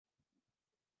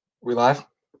We live?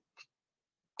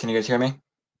 Can you guys hear me?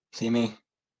 See me?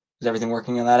 Is everything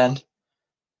working on that end?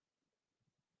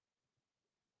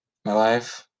 Am I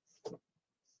live?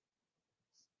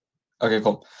 Okay,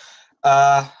 cool.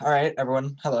 All right,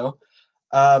 everyone. Hello.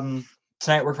 Um,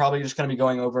 Tonight we're probably just going to be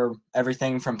going over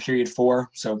everything from period 4,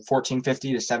 so 1450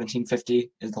 to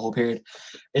 1750 is the whole period.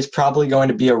 It's probably going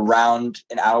to be around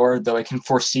an hour, though I can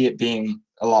foresee it being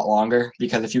a lot longer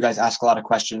because if you guys ask a lot of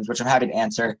questions, which I'm happy to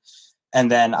answer, and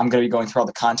then I'm going to be going through all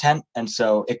the content, and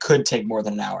so it could take more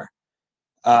than an hour.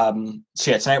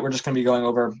 So yeah, tonight we're just going to be going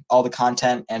over all the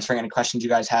content, answering any questions you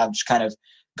guys have, just kind of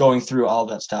going through all of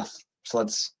that stuff. So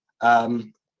let's.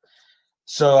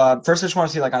 First, I just want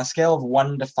to see, like, on a scale of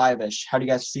 1 to 5-ish, how do you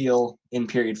guys feel in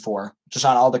period 4, just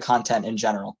on all the content in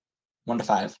general? 1 to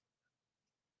 5.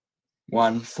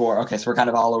 1, 4. Okay, so we're kind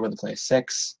of all over the place.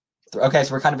 6. Okay,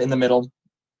 so we're kind of in the middle.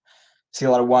 See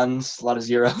a lot of ones, a lot of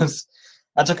zeros.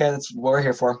 That's okay. That's what we're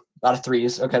here for. A lot of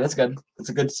threes. Okay, that's good.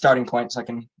 That's a good starting point. So I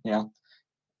can,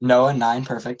 Noah 9,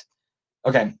 perfect.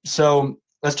 Okay, so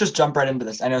let's just jump right into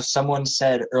this. I know someone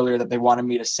said earlier that they wanted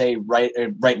me to say right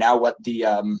now what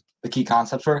the key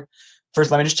concepts were.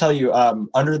 First, let me just tell you,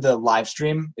 under the live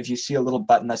stream, if you see a little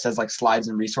button that says like slides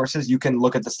and resources, you can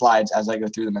look at the slides as I go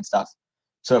through them and stuff.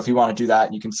 So if you want to do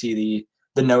that, you can see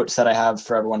the notes that I have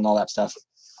for everyone and all that stuff.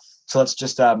 So let's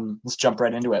jump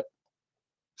right into it.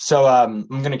 So I'm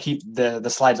gonna keep the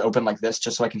slides open like this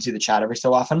just so I can see the chat every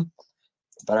so often.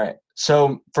 But all right.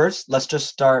 So first, let's just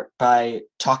start by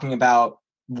talking about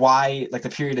why, like, the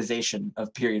periodization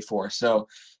of period 4. So,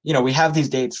 we have these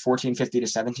dates 1450 to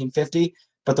 1750,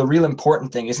 but the real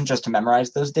important thing isn't just to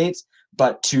memorize those dates,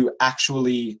 but to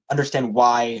actually understand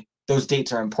why those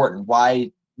dates are important.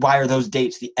 Why are those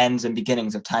dates the ends and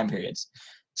beginnings of time periods?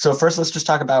 So first, let's just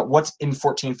talk about what's in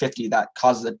 1450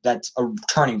 that's a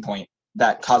turning point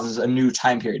that causes a new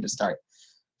time period to start.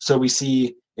 So we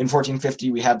see in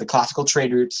 1450, we have the classical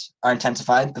trade routes are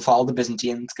intensified, the fall of the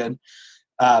Byzantines, good.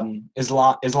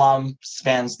 Islam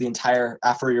spans the entire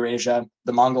Afro-Eurasia.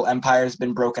 The Mongol Empire has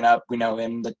been broken up, we know,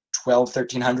 in the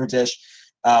 1300s-ish.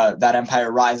 That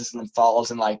empire rises and then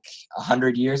falls in like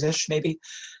 100 years-ish, maybe.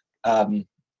 And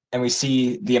we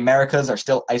see the Americas are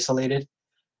still isolated.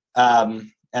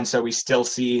 And so we still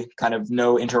see kind of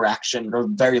no interaction or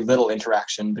very little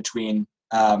interaction between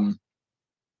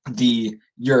the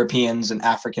Europeans and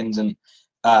Africans and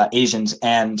Asians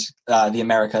and the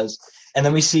Americas. And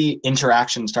then we see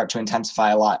interaction start to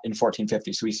intensify a lot in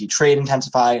 1450. So we see trade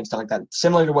intensify and stuff like that,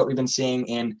 similar to what we've been seeing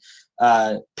in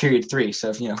period 3.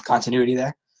 So, continuity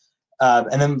there.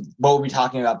 And then what we'll be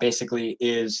talking about basically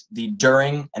is the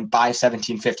during and by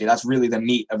 1750. That's really the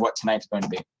meat of what tonight's going to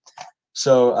be.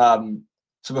 So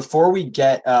before we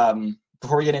get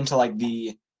into like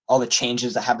all the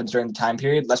changes that happened during the time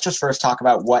period, let's just first talk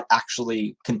about what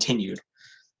actually continued.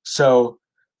 So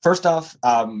first off,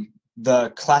 the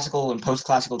classical and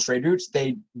post-classical trade routes,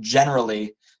 they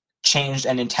generally changed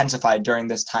and intensified during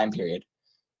this time period.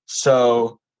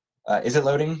 So is it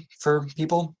loading for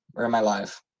people or am I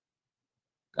live?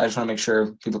 I just want to make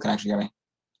sure people can actually hear me.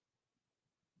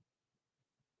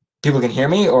 People can hear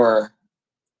me or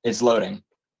it's loading?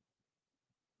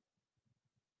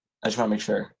 I just want to make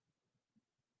sure.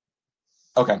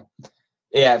 Okay.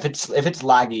 Yeah, if it's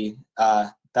laggy,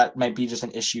 that might be just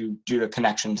an issue due to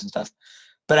connections and stuff.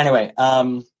 But anyway,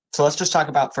 so let's just talk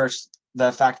about first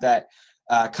the fact that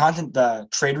the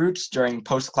trade routes during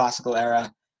post-classical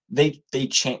era, they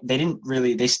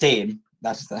stayed.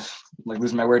 That's like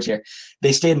losing my words here.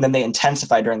 They stayed and then they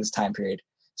intensified during this time period.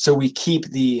 So we keep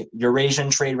the Eurasian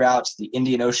trade routes, the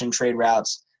Indian Ocean trade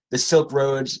routes, the Silk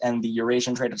Roads, and the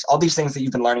Eurasian trade routes. All these things that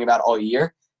you've been learning about all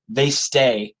year, they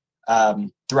stay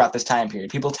throughout this time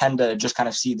period. People tend to just kind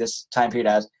of see this time period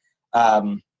as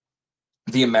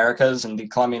the Americas and the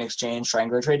Columbian Exchange,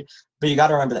 triangular trade. But you got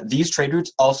to remember that these trade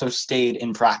routes also stayed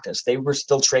in practice. They were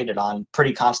still traded on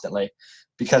pretty constantly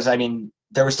because,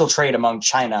 there was still trade among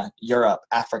China, Europe,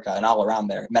 Africa, and all around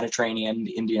there, Mediterranean,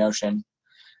 the Indian Ocean,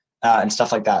 and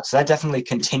stuff like that. So that definitely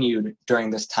continued during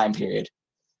this time period.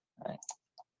 All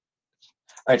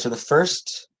right, so the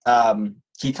first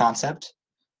key concept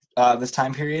this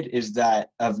time period is that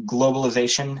of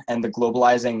globalization and the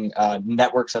globalizing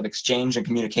networks of exchange and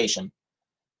communication.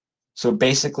 So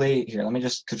basically, here, let me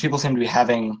just, because people seem to be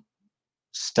having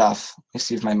stuff. Let me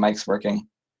see if my mic's working.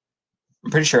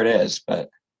 I'm pretty sure it is, but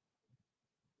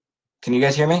can you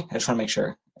guys hear me? I just want to make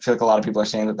sure. I feel like a lot of people are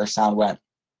saying that their sound went.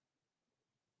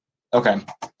 Okay,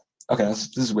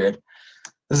 this is weird.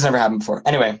 This has never happened before.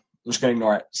 Anyway, I'm just going to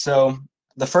ignore it. So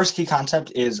the first key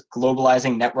concept is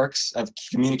globalizing networks of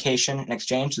communication and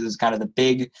exchange. So this is kind of the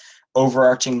big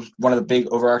one of the big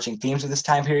overarching themes of this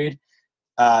time period.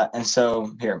 And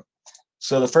so here,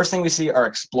 so the first thing we see are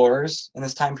explorers in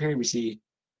this time period. We see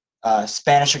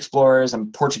Spanish explorers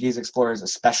and Portuguese explorers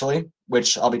especially,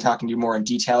 which I'll be talking to you more in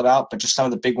detail about, but just some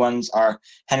of the big ones are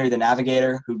Henry the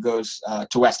Navigator, who goes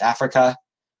to West Africa.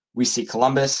 We see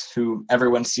Columbus, who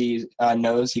everyone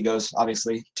knows. He goes,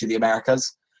 obviously, to the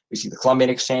Americas. We see the Columbian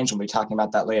Exchange, and we'll be talking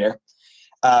about that later.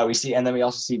 And then we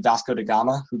also see Vasco da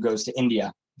Gama, who goes to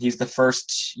India. He's the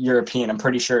first European, I'm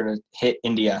pretty sure, to hit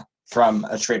India from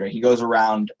a trader. He goes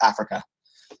around Africa.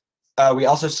 We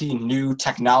also see new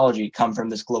technology come from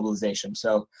this globalization.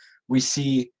 So we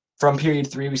see, from period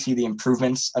 3, we see the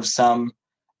improvements of some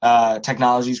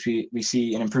technologies. We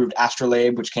see an improved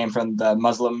astrolabe, which came from the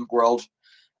Muslim world.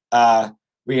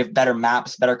 We have better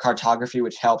maps, better cartography,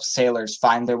 which helps sailors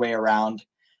find their way around.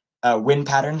 Wind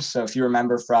patterns. So if you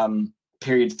remember from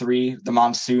period 3, the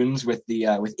monsoons with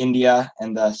India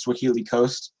and the Swahili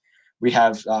coast, we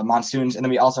have monsoons, and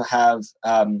then we also have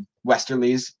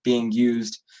westerlies being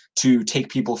used to take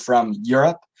people from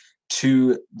Europe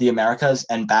to the Americas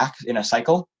and back in a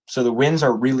cycle. So the winds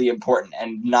are really important,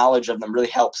 and knowledge of them really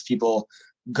helps people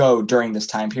go during this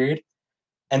time period.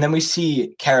 And then we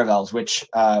see caravels, which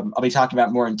I'll be talking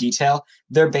about more in detail.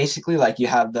 They're basically like, you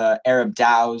have the Arab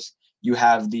dhows, you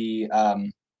have the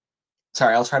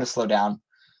sorry, I'll try to slow down.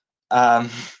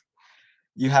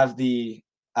 You have the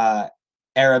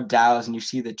Arab dhows, and you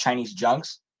see the Chinese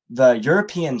junks. The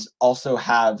Europeans also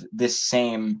have this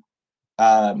same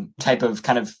type of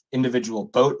kind of individual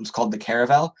boat. It's called the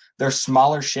caravel. They're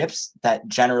smaller ships that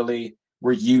generally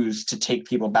were used to take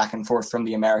people back and forth from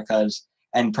the Americas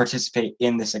and participate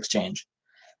in this exchange.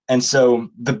 And so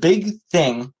the big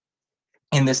thing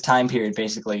in this time period,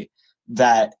 basically,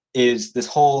 that is this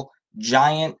whole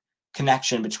giant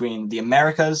connection between the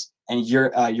Americas and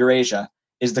Eurasia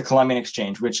is the Columbian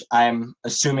Exchange, which I'm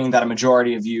assuming that a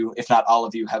majority of you, if not all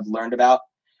of you, have learned about.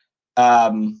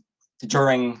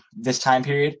 During this time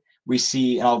period, we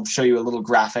see, and I'll show you a little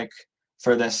graphic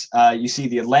for this. You see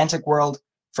the Atlantic world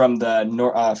from the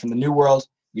New World.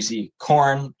 You see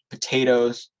corn,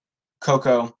 potatoes,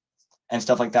 cocoa, and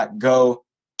stuff like that go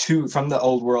from the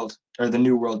Old World or the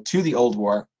New World to the Old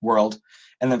World,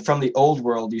 and then from the Old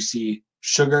World you see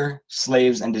sugar,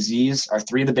 slaves, and disease are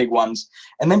 3 of the big ones,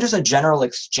 and then just a general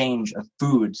exchange of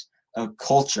foods, of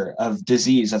culture, of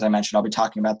disease. As I mentioned, I'll be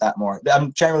talking about that more.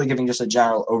 I'm generally giving just a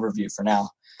general overview for now.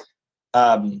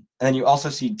 And then you also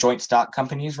see joint stock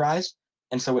companies rise.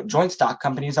 And so what joint stock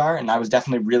companies are, and I was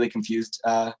definitely really confused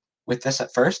with this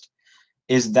at first,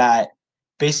 is that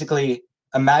basically,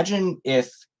 imagine if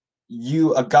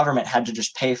a government had to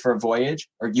just pay for a voyage,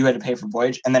 or you had to pay for a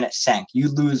voyage, and then it sank. You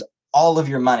lose all of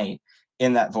your money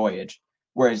in that voyage.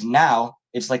 Whereas now,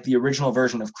 it's like the original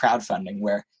version of crowdfunding,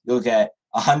 where you'll get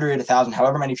 100, 1,000,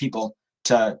 however many people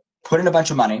to put in a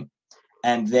bunch of money,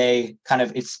 and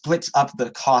it splits up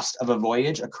the cost of a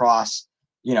voyage across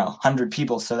 100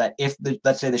 people, so that if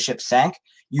let's say the ship sank,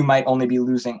 you might only be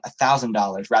losing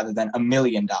 $1,000 rather than $1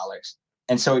 million.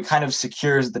 And so it kind of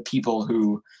secures the people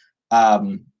who are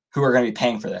going to be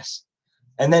paying for this.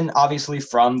 And then obviously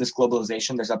from this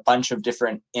globalization, there's a bunch of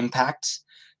different impacts.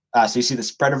 So you see the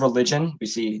spread of religion. We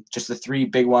see just the 3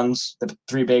 big ones, the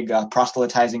 3 big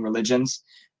proselytizing religions: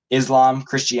 Islam,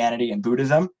 Christianity, and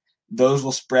Buddhism. Those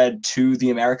will spread to the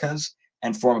Americas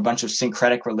and form a bunch of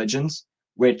syncretic religions,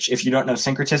 which, if you don't know,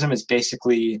 syncretism is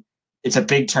basically, it's a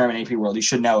big term in AP World. You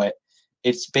should know it.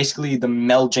 It's basically the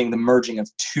merging of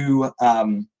two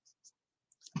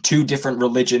different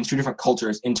religions, 2 different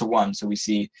cultures into one. So we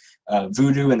see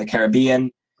voodoo in the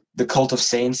Caribbean, the cult of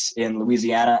saints in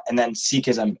Louisiana, and then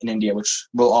Sikhism in India, which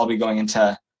we'll all be going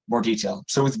into more detail.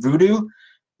 So with voodoo,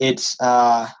 it's,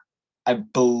 I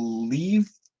believe,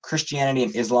 Christianity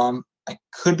and Islam. I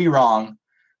could be wrong,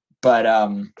 but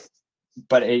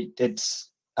it's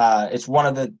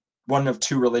one of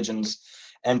 2 religions,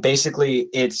 and basically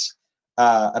it's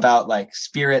about like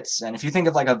spirits. And if you think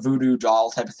of like a voodoo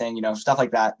doll type of thing, stuff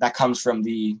like that, that comes from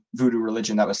the voodoo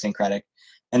religion that was syncretic.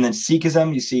 And then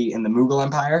Sikhism, you see in the Mughal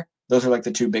Empire. Those are like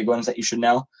the 2 big ones that you should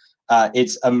know.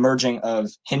 It's a merging of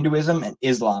Hinduism and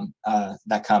Islam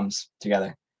that comes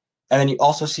together. And then you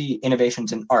also see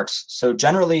innovations in arts. So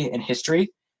generally in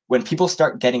history, when people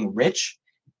start getting rich,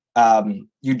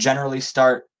 you generally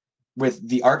start with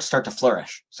the arts start to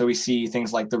flourish. So we see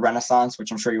things like the Renaissance,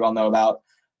 which I'm sure you all know about,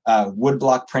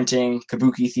 woodblock printing,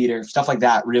 kabuki theater, stuff like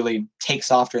that really takes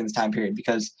off during this time period,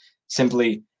 because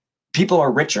simply people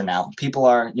are richer now. People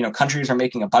are, countries are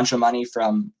making a bunch of money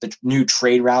from the new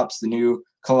trade routes, the new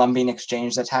Columbian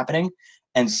exchange that's happening.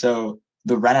 And so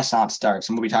the Renaissance starts,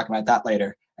 and we'll be talking about that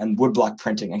later, and woodblock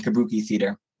printing and kabuki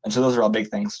theater. And so those are all big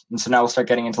things. And so now we'll start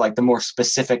getting into like the more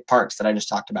specific parts that I just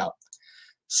talked about.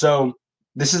 So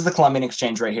this is the Columbian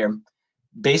Exchange right here.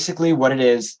 Basically what it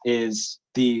is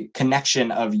the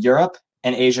connection of Europe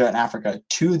and Asia and Africa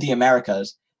to the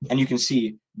Americas. And you can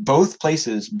see both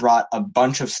places brought a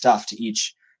bunch of stuff to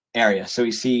each area. So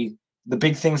you see the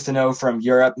big things to know from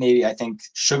Europe, maybe I think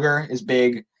sugar is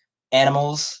big,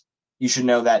 animals. You should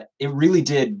know that it really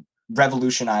did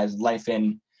revolutionize life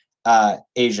in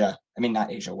Asia. I mean,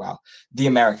 not Asia, wow. The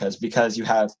Americas, because you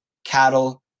have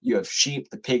cattle, you have sheep,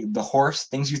 the pig, the horse,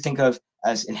 things you think of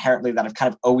as inherently that have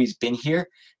kind of always been here.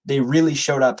 They really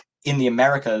showed up in the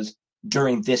Americas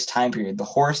during this time period. The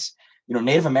horse,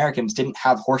 Native Americans didn't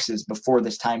have horses before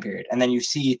this time period. And then you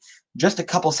see just a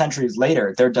couple centuries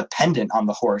later, they're dependent on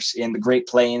the horse in the Great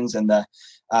Plains and that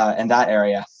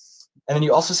area. And then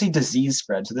you also see disease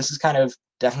spread. So this is kind of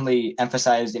definitely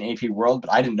emphasized in AP World,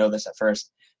 but I didn't know this at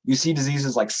first. You see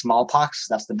diseases like smallpox,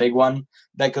 that's the big one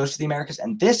that goes to the Americas,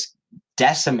 and this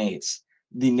decimates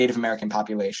the Native American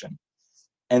population.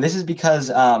 And this is because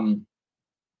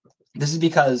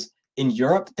in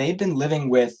Europe, they've been living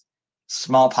with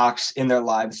smallpox in their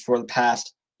lives for the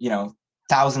past,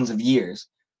 thousands of years.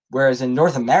 Whereas in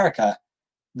North America,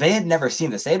 they had never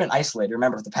seen this. They had been isolated,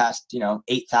 remember, for the past,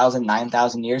 8,000,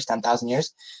 9,000 years, 10,000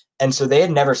 years. And so they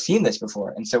had never seen this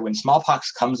before. And so when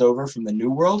smallpox comes over from the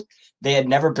New World, they had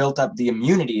never built up the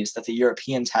immunities that the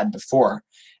Europeans had before.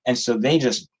 And so they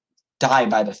just die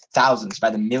by the thousands, by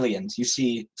the millions. You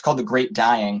see, it's called the Great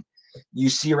Dying. You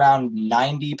see around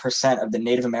 90% of the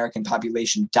Native American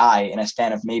population die in a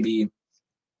span of maybe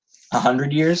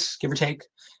 100 years, give or take.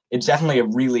 It's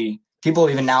definitely people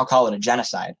even now call it a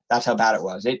genocide. That's how bad it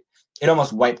was. It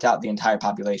almost wiped out the entire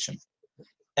population.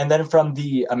 And then from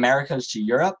the Americas to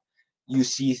Europe, you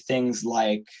see things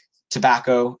like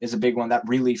tobacco is a big one that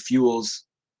really fuels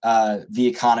the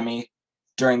economy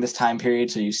during this time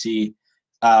period. So you see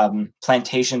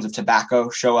plantations of tobacco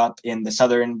show up in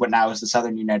what now is the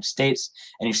southern United States,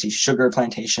 and you see sugar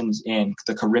plantations in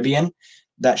the Caribbean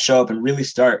that show up and really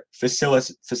start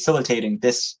facilitating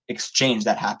this exchange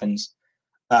that happens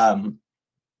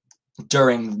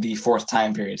during the fourth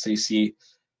time period. So you see,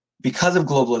 because of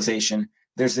globalization,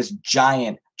 there's this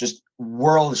giant, just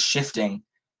world-shifting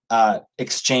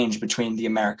exchange between the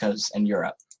Americas and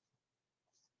Europe.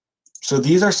 So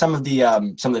these are some of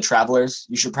the travelers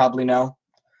you should probably know.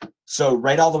 So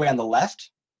right all the way on the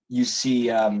left, you see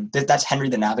that's Henry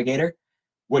the Navigator.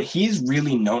 What he's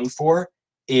really known for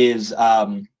is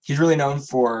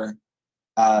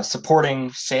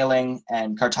supporting sailing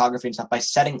and cartography and stuff by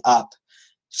setting up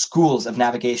schools of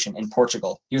navigation in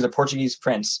Portugal. He was a Portuguese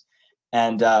prince,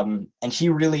 and he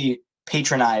really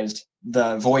patronized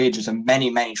the voyages of many,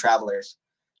 many travelers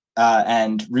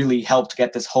and really helped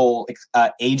get this whole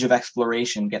age of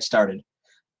exploration get started.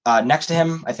 Next to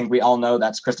him, I think we all know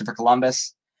that's Christopher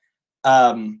Columbus.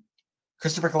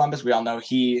 Christopher Columbus, we all know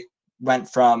he went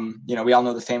from, we all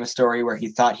know the famous story where he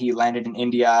thought he landed in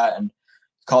India and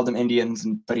called them Indians,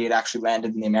 but he had actually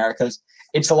landed in the Americas.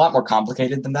 It's a lot more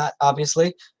complicated than that,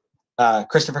 obviously.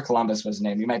 Christopher Columbus was his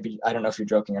name. I don't know if you're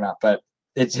joking or not, but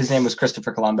his name was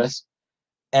Christopher Columbus.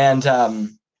 And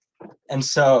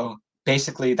so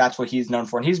basically that's what he's known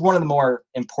for. And he's one of the more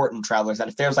important travelers, that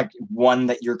if there's like one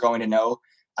that you're going to know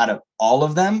out of all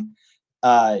of them,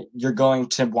 you're going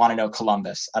to want to know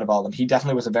Columbus out of all of them. He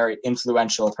definitely was a very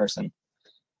influential person.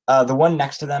 The one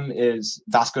next to them is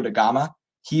Vasco da Gama.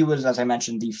 He was, as I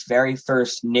mentioned, the very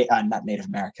first, not Native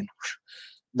American,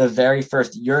 the very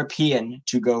first European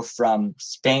to go from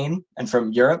Spain and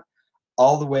from Europe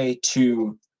all the way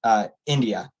to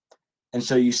India. And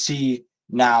so you see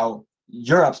now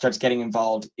Europe starts getting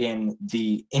involved in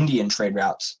the Indian trade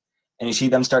routes. And you see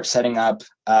them start setting up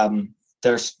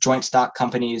their joint stock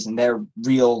companies, and they're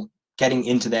getting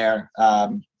into their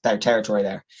territory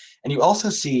there. And you also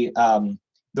see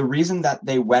the reason that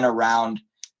they went around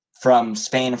from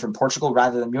Spain and from Portugal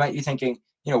rather than, you might be thinking,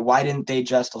 why didn't they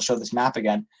just, I'll show this map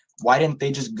again, why didn't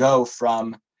they just go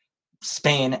from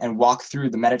Spain and walk through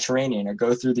the Mediterranean or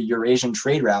go through the Eurasian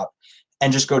trade route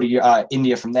and just go to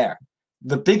India from there?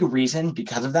 The big reason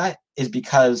because of that is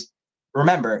because,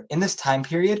 remember, in this time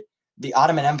period, the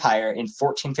Ottoman Empire in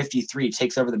 1453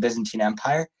 takes over the Byzantine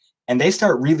Empire, and they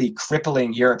start really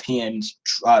crippling Europeans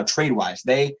trade-wise.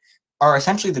 They are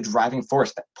essentially the driving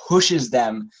force that pushes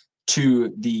them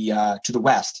to the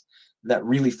west, that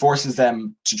really forces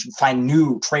them to find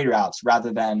new trade routes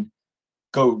rather than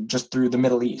go just through the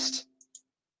Middle East.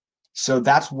 So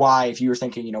that's why, if you were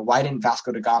thinking, why didn't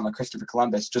Vasco da Gama, Christopher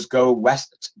Columbus, just go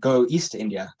east to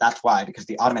India? That's why, because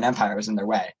the Ottoman Empire was in their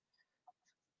way.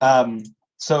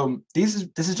 So this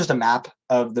is just a map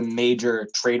of the major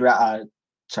trade route.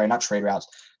 Sorry, not trade routes.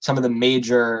 Some of the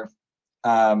major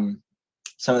um,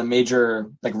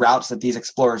 like routes that these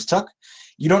explorers took.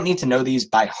 You don't need to know these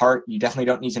by heart. You definitely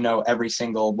don't need to know every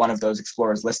single one of those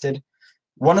explorers listed.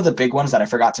 One of the big ones that I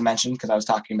forgot to mention because I was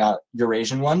talking about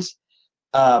Eurasian ones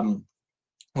um,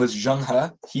 was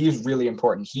Zheng He. He is really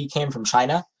important. He came from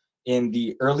China in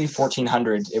the early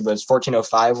 1400s. It was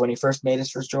 1405 when he first made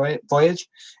his first voyage,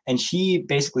 and he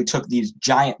basically took these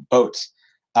giant boats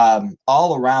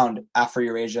all around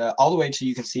Afro-Eurasia, all the way to,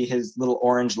 you can see his little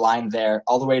orange line there,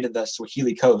 all the way to the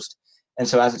Swahili coast. And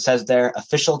so, as it says there,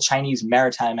 official Chinese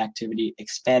maritime activity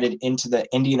expanded into the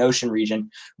Indian Ocean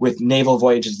region with naval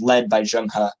voyages led by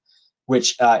Zheng He,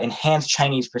 which enhanced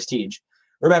Chinese prestige.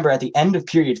 Remember, at the end of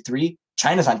period 3,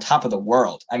 China's on top of the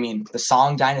world. I mean, the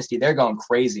Song dynasty, they're going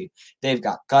crazy. They've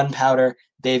got gunpowder.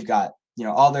 They've got,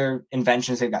 all their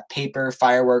inventions. They've got paper,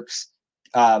 fireworks.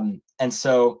 And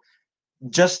so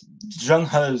just Zheng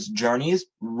He's journeys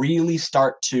really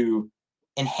start to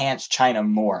enhance China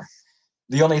more.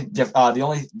 The only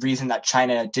reason that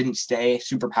China didn't stay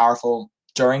super powerful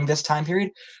during this time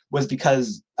period was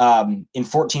because in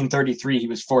 1433 he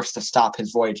was forced to stop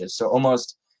his voyages. So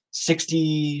almost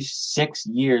 66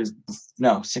 years,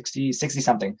 no, 60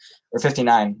 something, or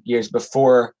 59 years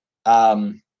before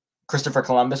Christopher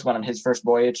Columbus went on his first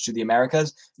voyage to the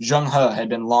Americas, Zheng He had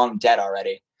been long dead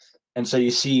already. And so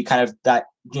you see kind of that,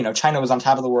 China was on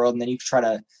top of the world, and then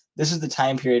this is the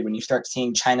time period when you start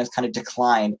seeing China's kind of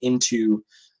decline into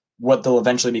what they'll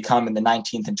eventually become in the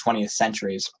 19th and 20th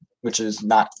centuries, which is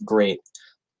not great.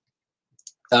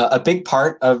 A big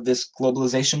part of this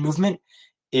globalization movement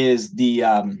is the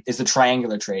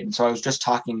triangular trade. And so I was just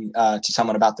talking to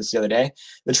someone about this the other day.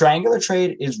 The triangular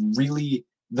trade is really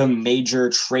the major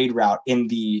trade route in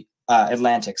the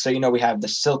Atlantic. So, we have the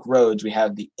Silk Roads, we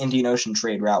have the Indian Ocean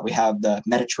trade route, we have the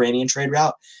Mediterranean trade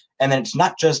route, and then it's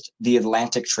not just the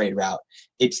Atlantic trade route.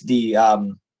 It's the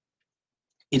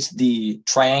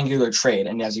triangular trade,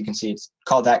 and as you can see, it's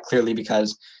called that clearly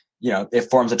because it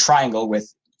forms a triangle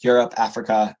with Europe,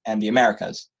 Africa, and the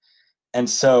Americas. And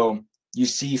so you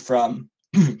see from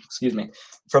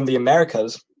from the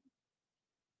Americas,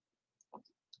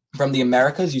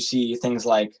 you see things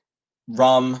like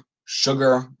rum,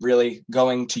 sugar, really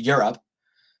going to Europe,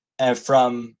 and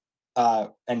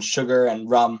and sugar and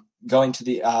rum going to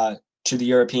the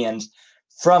Europeans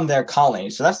from their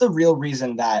colonies. So that's the real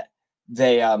reason that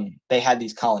they had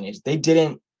these colonies. They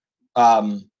didn't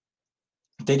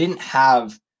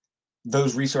have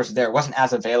those resources there. It wasn't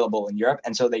as available in Europe,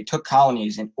 and so they took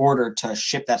colonies in order to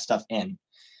ship that stuff in.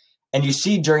 And you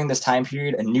see during this time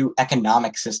period a new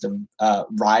economic system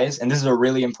rise, and this is a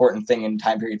really important thing in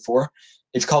time period 4.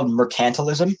 It's called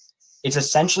mercantilism. It's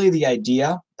essentially the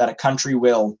idea that a country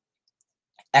will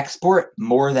export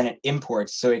more than it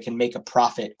imports so it can make a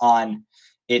profit on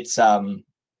its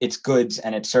goods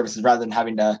and its services, rather than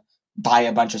having to buy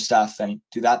a bunch of stuff and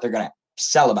do that. They're going to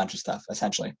sell a bunch of stuff,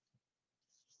 essentially.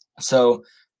 So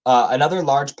another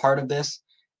large part of this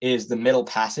is the Middle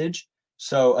Passage.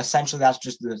 So essentially that's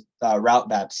just the route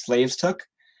that slaves took.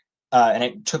 And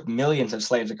it took millions of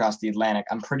slaves across the Atlantic.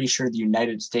 I'm pretty sure the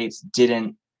United States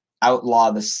didn't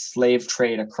outlaw the slave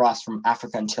trade across from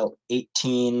Africa until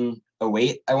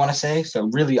 1808, I want to say. So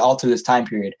really all through this time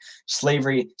period,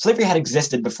 slavery had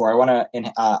existed before. I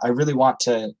really want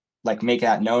to make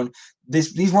that known.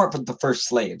 These weren't the first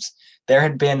slaves. There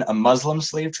had been a Muslim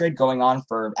slave trade going on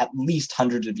for at least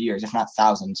hundreds of years, if not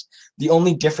thousands. The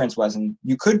only difference was, and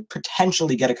you could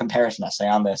potentially get a comparison essay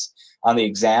on this on the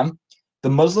exam, the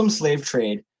Muslim slave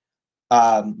trade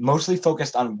mostly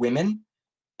focused on women,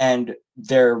 and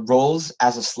their roles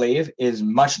as a slave is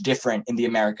much different in the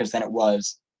Americas than it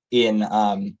was in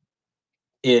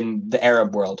the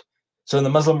Arab world. So in the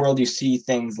Muslim world, you see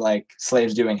things like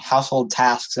slaves doing household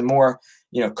tasks and more,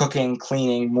 cooking,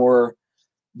 cleaning, more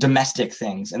domestic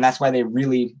things, and that's why they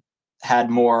really had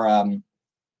more.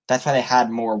 That's why they had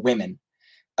more women.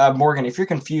 Morgan, if you're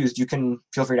confused, you can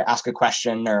feel free to ask a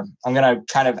question, or I'm going to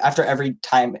kind of, after every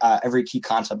key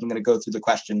concept, I'm going to go through the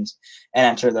questions and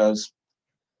answer those.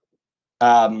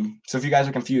 So if you guys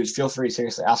are confused, feel free to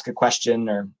seriously ask a question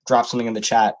or drop something in the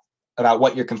chat about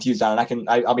what you're confused on, and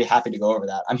I'll be happy to go over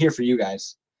that. I'm here for you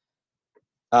guys.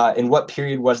 In what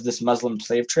period was this Muslim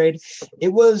slave trade?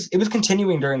 It was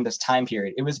continuing during this time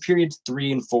period. It was periods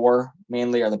 3 and 4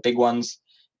 mainly are the big ones.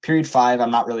 Period 5,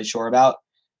 I'm not really sure about.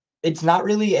 It's not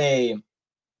really it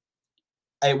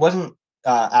wasn't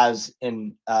as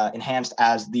enhanced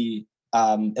as the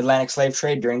Atlantic slave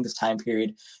trade during this time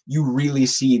period. You really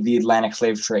see the Atlantic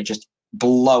slave trade just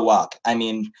blow up. I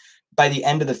mean, by the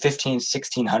end of the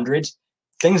 1600s,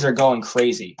 things are going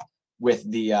crazy with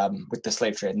the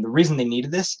slave trade. And the reason they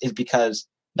needed this is because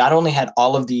not only had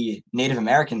all of the Native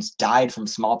Americans died from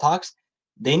smallpox,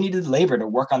 they needed labor to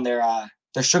work on their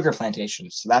sugar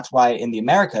plantations. So that's why in the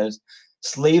Americas,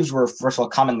 slaves were, first of all,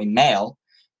 commonly male,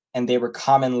 and they were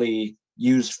commonly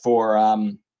used for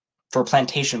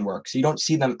plantation work. So you don't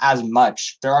see them as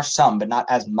much. There are some, but not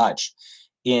as much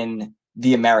in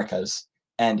the Americas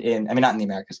and not in the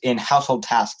Americas, in household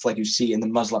tasks like you see in the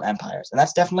Muslim empires. And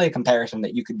that's definitely a comparison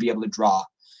that you could be able to draw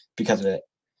because of it.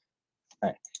 All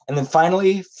right. And then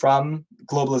finally, from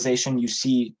globalization, you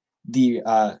see the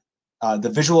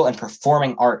visual and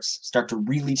performing arts start to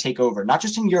really take over, not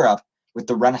just in Europe with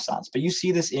the Renaissance, but you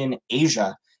see this in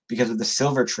Asia because of the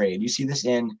silver trade. You see this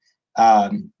in,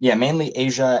 mainly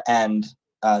Asia and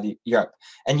Europe.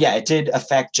 And yeah, it did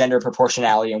affect gender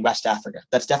proportionality in West Africa.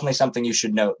 That's definitely something you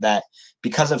should note, that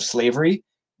because of slavery,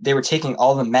 they were taking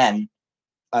all the men,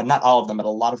 not all of them, but a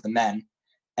lot of the men,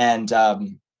 and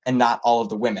not all of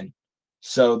the women.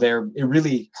 So it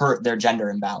really hurt their gender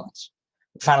imbalance.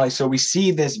 Finally, so we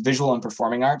see this visual and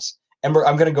performing arts, and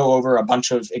I'm going to go over a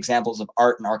bunch of examples of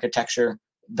art and architecture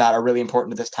that are really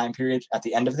important to this time period at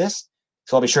the end of this.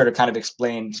 So I'll be sure to kind of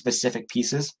explain specific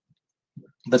pieces.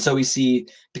 But so we see,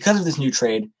 because of this new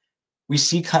trade, we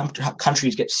see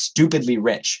countries get stupidly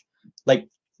rich, like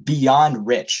beyond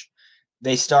rich.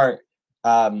 They start,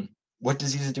 what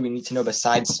diseases do we need to know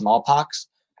besides smallpox?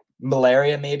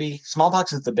 Malaria, maybe.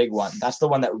 Smallpox is the big one. That's the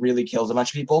one that really kills a bunch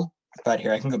of people. But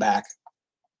here, I can go back.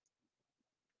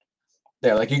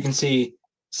 There, like you can see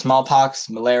smallpox,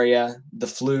 malaria, the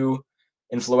flu,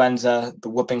 influenza, the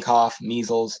whooping cough,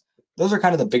 measles. Those are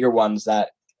kind of the bigger ones that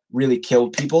really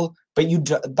killed people. But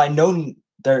by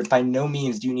no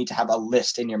means do you need to have a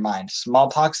list in your mind.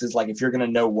 Smallpox is like, if you're going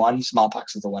to know one,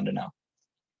 smallpox is the one to know.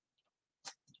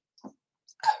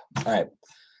 All right.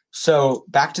 So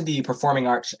back to the performing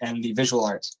arts and the visual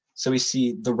arts. So we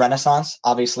see the Renaissance,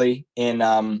 obviously, in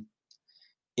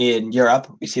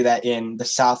Europe. We see that in the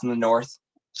South and the North.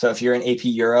 So if you're in AP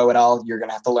Euro at all, you're going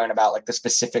to have to learn about like the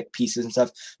specific pieces and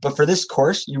stuff. But for this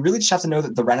course, you really just have to know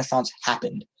that the Renaissance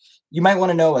happened. You might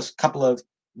want to know a couple of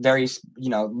very,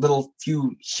 little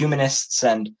few humanists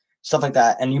and stuff like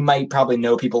that. And you might probably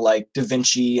know people like Da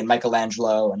Vinci and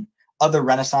Michelangelo and other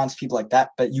Renaissance people like that,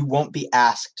 but you won't be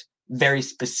asked very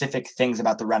specific things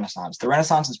about the Renaissance. The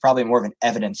Renaissance is probably more of an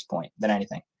evidence point than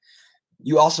anything.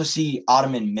 You also see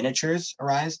Ottoman miniatures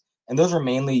arise, and those were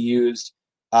mainly used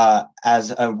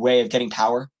as a way of getting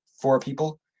power for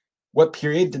people. What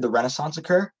period did the Renaissance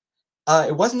occur?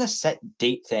 It wasn't a set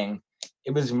date thing.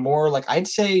 It was more like, I'd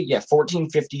say,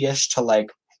 1450-ish to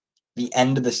like the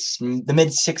end of the mid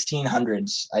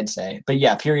 1600s, I'd say. But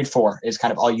yeah, period 4 is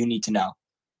kind of all you need to know.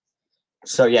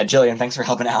 So yeah, Jillian, thanks for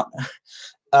helping out.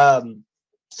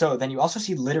 So then you also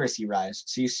see literacy rise.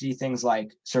 So you see things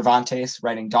like Cervantes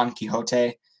writing Don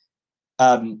Quixote.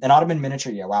 An Ottoman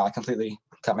miniature, wow, I completely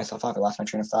cut myself off. I lost my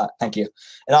train of thought. Thank you.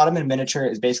 An Ottoman miniature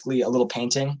is basically a little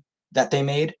painting that they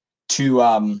made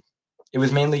to, it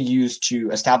was mainly used to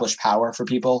establish power for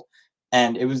people.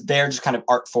 And it was their just kind of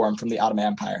art form from the Ottoman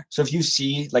Empire. So if you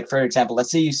see, like, for example,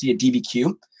 let's say you see a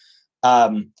DBQ,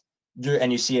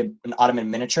 and you see an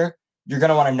Ottoman miniature, you're going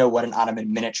to want to know what an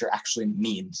Ottoman miniature actually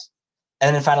means.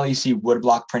 And then finally, you see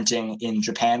woodblock printing in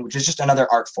Japan, which is just another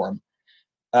art form.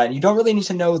 You don't really need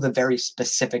to know the very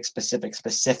specific,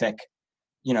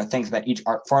 things about each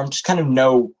art form. Just kind of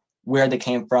know where they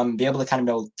came from, be able to kind of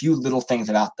know a few little things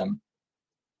about them.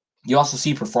 You also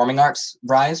see performing arts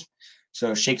rise.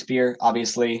 So Shakespeare,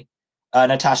 obviously.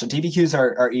 Natasha, DBQs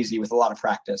are easy with a lot of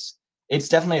practice. It's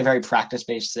definitely a very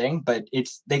practice-based thing, but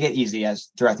they get easy as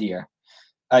throughout the year.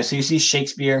 So you see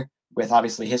Shakespeare with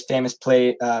obviously his famous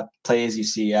plays. You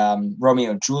see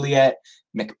Romeo and Juliet,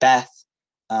 Macbeth,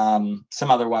 some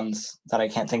other ones that I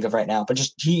can't think of right now. But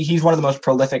just he's one of the most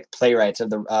prolific playwrights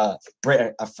of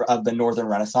the Northern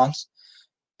Renaissance.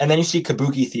 And then you see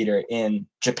kabuki theater in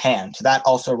Japan. So that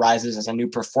also rises as a new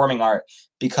performing art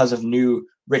because of new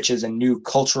riches and new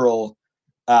cultural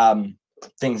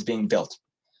things being built.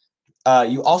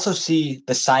 You also see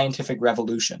the scientific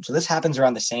revolution. So this happens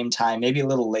around the same time, maybe a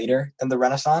little later than the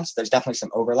Renaissance. There's definitely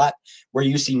some overlap where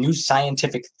you see new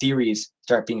scientific theories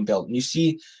start being built. And you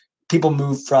see people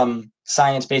move from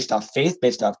science based off faith,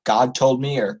 based off God told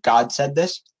me or God said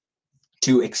this,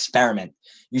 to experiment.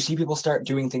 You see people start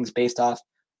doing things based off,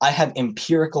 I have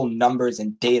empirical numbers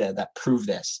and data that prove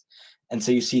this. And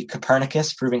so you see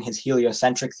Copernicus proving his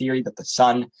heliocentric theory that the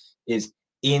sun is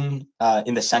in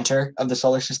the center of the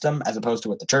solar system, as opposed to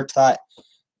what the church thought.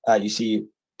 You see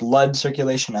blood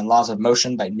circulation and laws of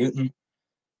motion by Newton.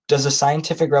 Does the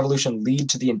scientific revolution lead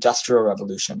to the industrial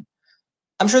revolution?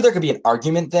 I'm sure there could be an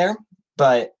argument there,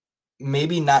 but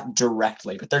maybe not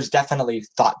directly. But there's definitely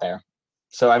thought there.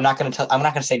 So I'm not going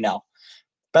to say no.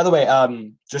 By the way,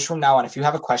 just from now on, if you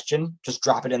have a question, just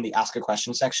drop it in the ask a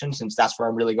question section, since that's where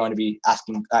I'm really going to be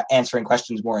answering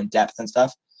questions more in depth and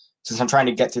stuff, since I'm trying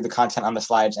to get through the content on the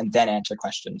slides and then answer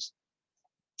questions.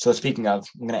 So speaking of,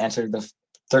 I'm going to answer the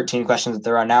 13 questions that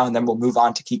there are now, and then we'll move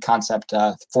on to key concept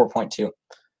 4.2. All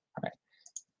right.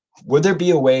 Would there be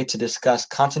a way to discuss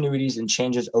continuities and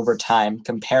changes over time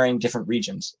comparing different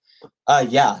regions?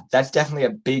 Yeah, that's definitely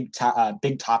a big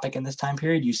topic in this time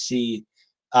period. You see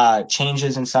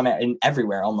changes in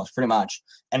everywhere, almost pretty much,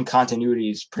 and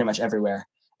continuities pretty much everywhere.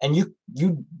 And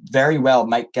you very well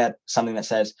might get something that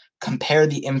says compare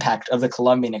the impact of the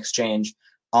Columbian Exchange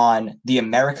on the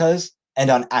Americas and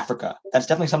on Africa. That's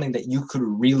definitely something that you could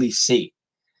really see.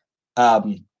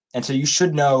 And so you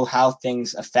should know how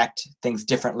things affect things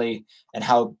differently and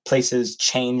how places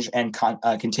change and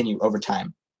continue over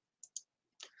time.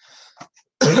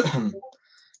 All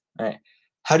right.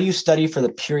 How do you study for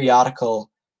the periodical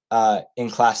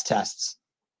in-class tests?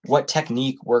 What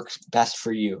technique works best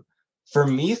for you? For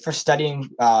me, for studying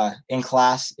in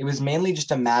class, it was mainly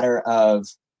just a matter of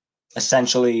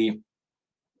essentially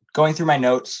going through my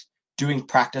notes, doing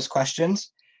practice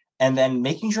questions, and then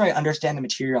making sure I understand the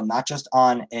material, not just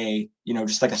on a,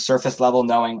 just like a surface level,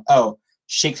 knowing, oh,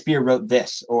 Shakespeare wrote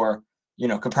this, or,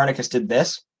 Copernicus did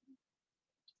this.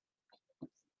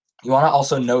 You want to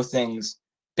also know things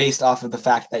based off of the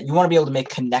fact that you want to be able to make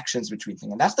connections between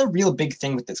things. And that's the real big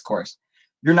thing with this course.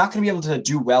 You're not going to be able to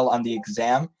do well on the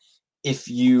exam if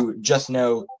you just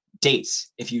know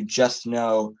dates, if you just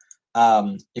know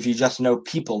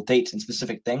people, dates, and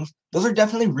specific things. Those are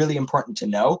definitely really important to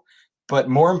know, but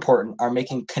more important are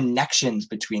making connections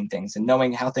between things and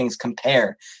knowing how things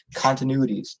compare,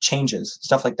 continuities, changes,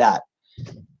 stuff like that.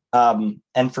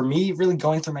 And for me, really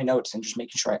going through my notes and just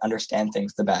making sure I understand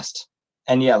things the best.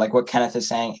 And yeah, like what Kenneth is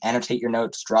saying, annotate your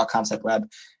notes, draw a concept web.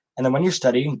 And then when you're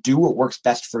studying, do what works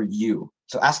best for you.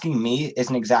 So asking me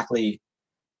isn't exactly,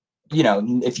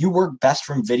 if you work best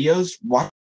from videos, watch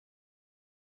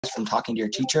from talking to your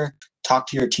teacher, talk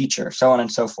to your teacher, so on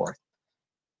and so forth.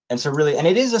 And so really, and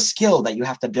it is a skill that you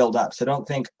have to build up. So don't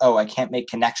think, oh, I can't make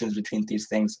connections between these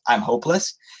things, I'm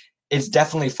hopeless. It's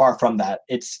definitely far from that.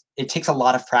 It takes a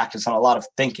lot of practice and a lot of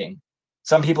thinking.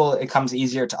 Some people, it comes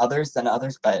easier to others than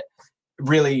others, but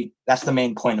really, that's the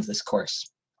main point of this course.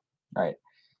 All right.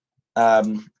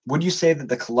 Would you say that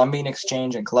the Columbian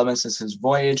Exchange and Columbus's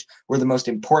voyage were the most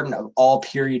important of all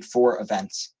period 4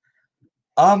 events?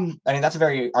 I mean, that's a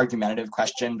very argumentative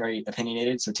question, very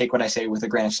opinionated, so take what I say with a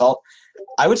grain of salt.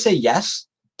 I would say yes,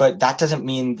 but that doesn't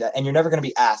mean that, and you're never going to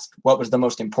be asked what was the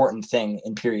most important thing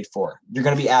in period 4. You're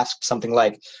going to be asked something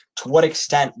like, to what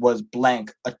extent was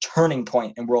blank a turning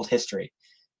point in world history?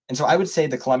 And so I would say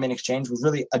the Columbian Exchange was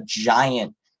really a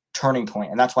giant turning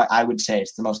point, and that's why I would say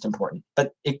it's the most important.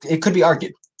 But it could be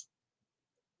argued.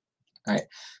 All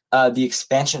right. The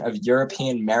expansion of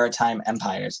European maritime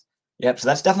empires. Yep, so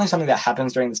that's definitely something that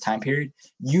happens during this time period.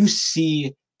 You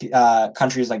see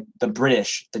countries like the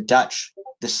British, the Dutch,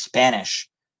 the Spanish,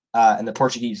 and the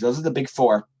Portuguese. Those are the big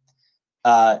 4.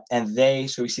 So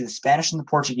we see the Spanish and the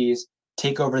Portuguese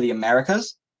take over the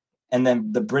Americas, and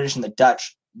then the British and the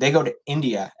Dutch, they go to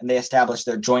India and they establish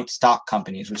their joint stock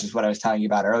companies, which is what I was telling you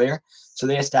about earlier. So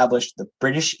they established the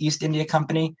British East India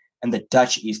Company and the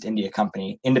Dutch East India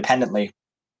Company independently.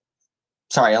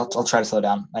 Sorry, I'll try to slow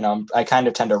down. I know I kind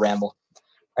of tend to ramble.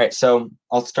 All right, so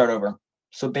I'll start over.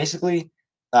 So basically,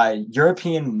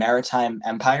 European maritime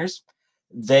empires,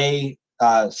 they,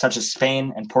 such as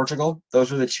Spain and Portugal,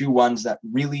 those were the 2 ones that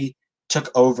really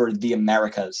took over the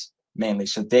Americas mainly.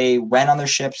 So they went on their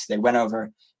ships, they went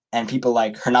over, and people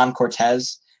like Hernan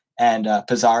Cortez and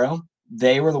Pizarro,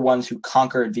 they were the ones who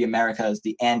conquered the Americas,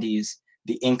 the Andes,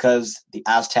 the Incas, the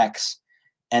Aztecs,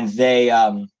 and they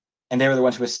were the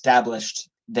ones who established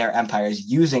their empires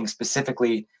using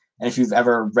specifically, and if you've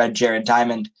ever read Jared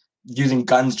Diamond, using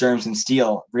guns, germs, and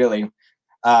steel, really,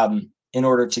 in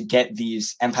order to get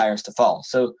these empires to fall.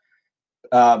 So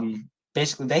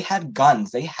basically, they had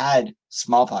guns, they had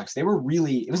smallpox. They were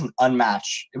really, it was an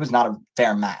unmatched, it was not a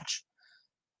fair match.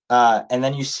 And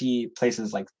then you see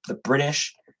places like the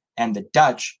British and the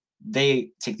Dutch, they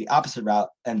take the opposite route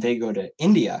and they go to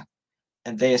India.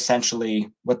 And they essentially,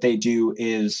 what they do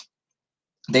is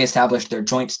they establish their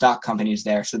joint stock companies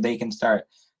there so they can start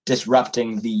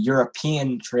disrupting the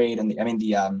European trade and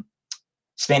the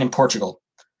Spain and Portugal.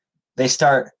 They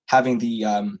start having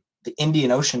the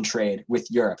Indian Ocean trade with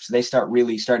Europe. So they start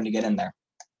really starting to get in there.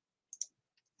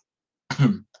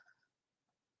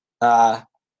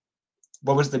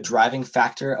 what was the driving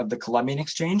factor of the Columbian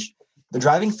Exchange? The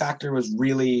driving factor was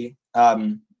really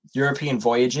European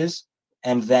voyages.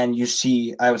 And then you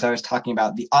see, I was talking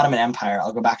about the Ottoman Empire.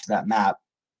 I'll go back to that map.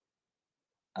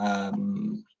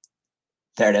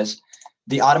 There it is.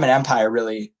 The Ottoman Empire,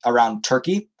 really around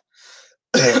Turkey,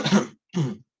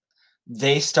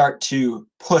 they start to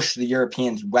push the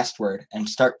Europeans westward and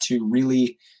start to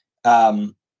really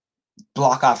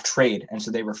block off trade, and so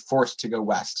they were forced to go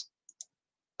west.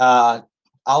 I'll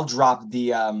drop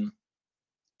the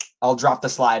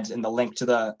slides in the link to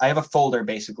the. I have a folder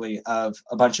basically of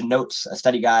a bunch of notes, a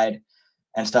study guide,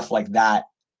 and stuff like that.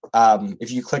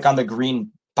 If you click on the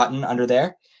green button under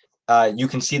there, you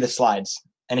can see the slides.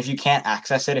 And if you can't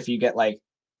access it, if you get like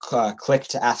click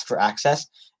to ask for access,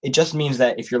 it just means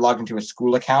that if you're logged into a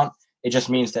school account, it just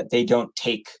means that they don't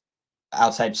take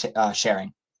outside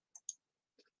sharing.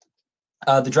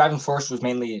 The driving force was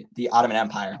mainly the Ottoman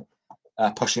Empire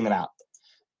pushing them out.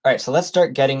 All right, so let's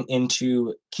start getting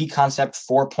into key concept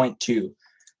 4.2,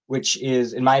 which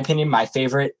is, in my opinion, my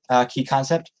favorite key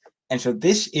concept. And so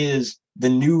this is the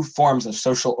new forms of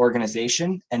social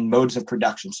organization and modes of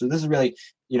production. So this is really,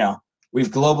 we've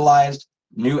globalized,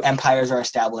 new empires are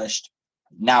established.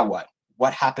 Now what?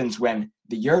 What happens when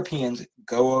the Europeans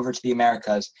go over to the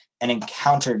Americas and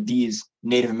encounter these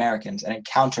Native Americans and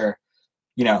encounter,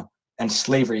 and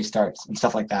slavery starts and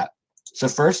stuff like that. So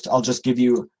first, I'll just give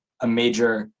you a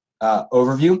major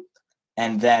overview,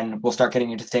 and then we'll start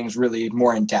getting into things really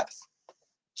more in depth.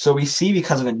 So we see,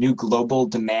 because of a new global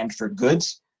demand for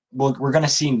goods, we're going to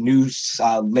see new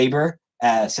labor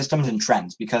systems and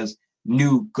trends, because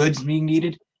new goods being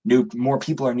needed, more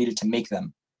people are needed to make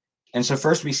them. And so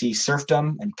first we see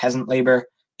serfdom and peasant labor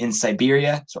in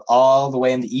Siberia, so all the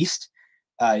way in the east.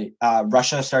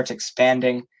 Russia starts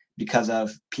expanding because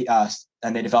of,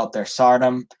 and they develop their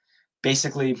Tsardom.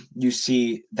 Basically, you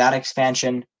see that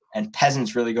expansion, and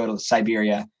peasants really go to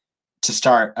Siberia to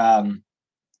start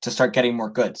getting more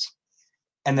goods.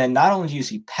 And then not only do you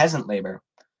see peasant labor,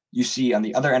 you see on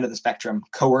the other end of the spectrum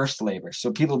coerced labor.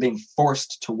 So people being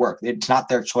forced to work. It's not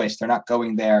their choice. They're not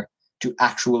going there to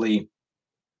actually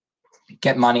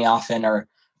get money often or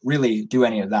really do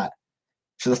any of that.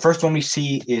 So the first one we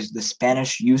see is the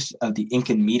Spanish use of the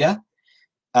Incan Mita.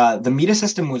 The Mita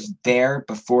system was there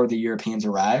before the Europeans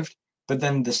arrived, but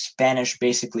then the Spanish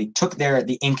basically took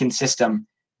the Incan system,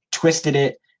 twisted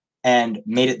it, and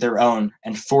made it their own,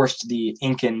 and forced the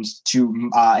Incans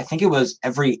to, I think it was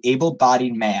every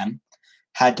able-bodied man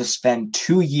had to spend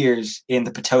 2 years in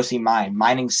the Potosi mine,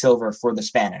 mining silver for the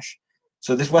Spanish.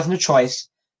 So this wasn't a choice.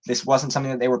 This wasn't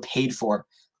something that they were paid for.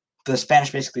 The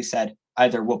Spanish basically said,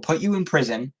 either we'll put you in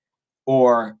prison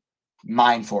or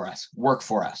mine for us, work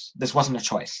for us. This wasn't a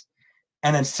choice.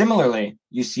 And then similarly,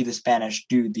 you see the Spanish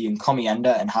do the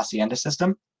encomienda and hacienda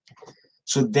system.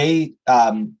 So they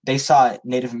saw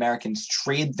Native Americans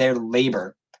trade their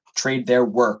labor, trade their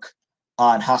work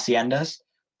on haciendas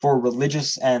for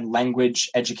religious and language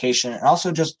education, and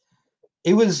also just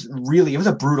it was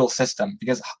a brutal system,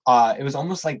 because it was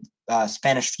almost like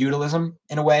Spanish feudalism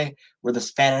in a way, where the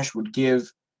Spanish would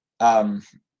give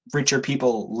richer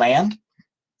people land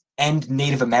and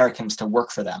Native Americans to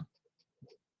work for them.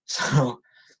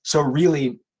 So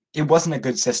really, it wasn't a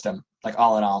good system, like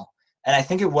all in all. And I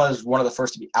think it was one of the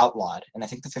first to be outlawed, and I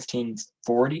think the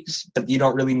 1540s, but you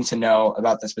don't really need to know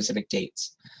about the specific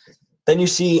dates. Then you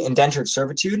see indentured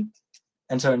servitude.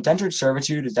 And so indentured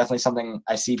servitude is definitely something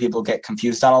I see people get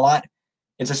confused on a lot.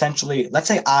 It's essentially, let's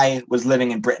say I was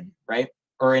living in Britain, right?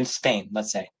 Or in Spain,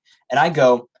 let's say. And I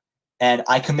go and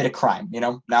I commit a crime,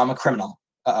 now I'm a criminal.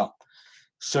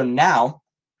 So now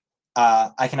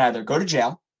I can either go to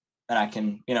jail and I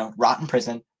can, rot in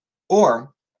prison,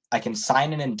 or I can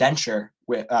sign an indenture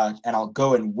with, and I'll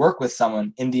go and work with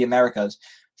someone in the Americas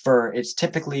for, it's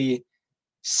typically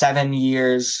 7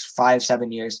 years,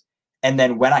 7 years. And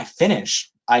then when I finish,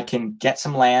 I can get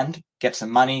some land, get some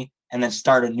money, and then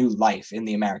start a new life in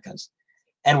the Americas.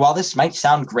 And while this might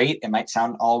sound great, it might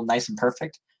sound all nice and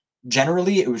perfect,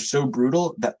 generally it was so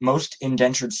brutal that most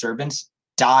indentured servants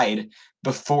died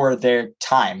before their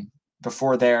time,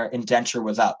 before their indenture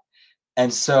was up.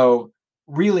 And so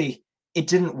really, it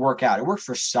didn't work out. It worked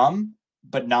for some,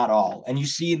 but not all. And you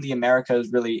see in the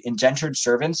Americas, really, indentured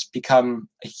servants become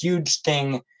a huge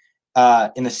thing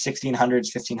in the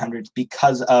 1600s, 1500s,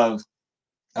 because of,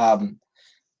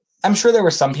 I'm sure there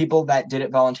were some people that did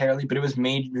it voluntarily, but it was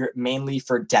mainly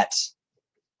for debts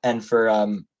and for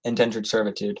indentured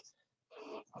servitude.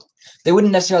 They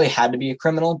wouldn't necessarily have to be a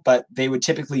criminal, but they would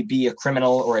typically be a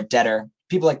criminal or a debtor,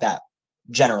 people like that,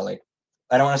 generally.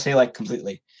 I don't want to say like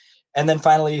completely. And then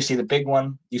finally, you see the big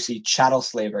one, you see chattel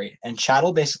slavery. And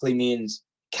chattel basically means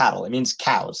cattle. It means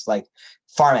cows, like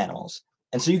farm animals.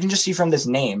 And so you can just see from this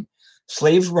name,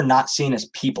 slaves were not seen as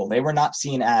people. They were not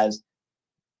seen as,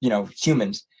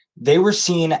 humans. They were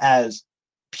seen as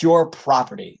pure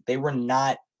property. They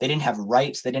didn't have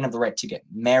rights. They didn't have the right to get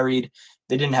married.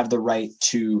 They didn't have the right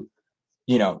to,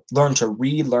 learn to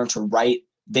read, learn to write.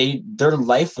 Their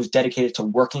life was dedicated to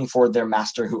working for their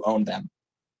master who owned them.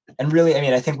 And really,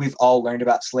 I think we've all learned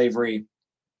about slavery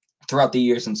throughout the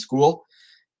years in school.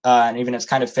 And even it's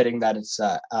kind of fitting that it's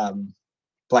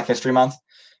Black History Month.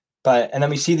 And then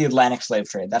we see the Atlantic slave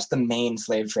trade. That's the main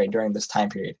slave trade during this time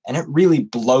period. And it really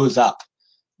blows up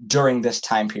during this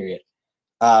time period.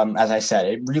 As I said,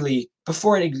 it really,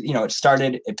 before it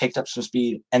started, it picked up some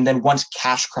speed. And then once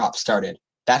cash crops started,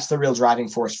 that's the real driving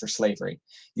force for slavery.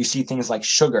 You see things like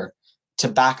sugar,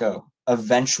 tobacco,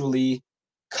 eventually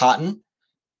cotton.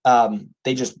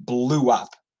 They just blew up,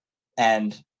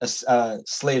 and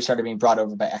slaves started being brought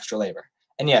over by extra labor.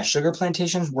 And yeah, sugar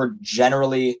plantations were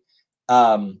generally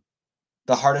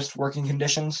the hardest working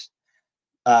conditions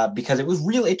because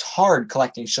it's hard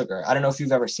collecting sugar. I don't know if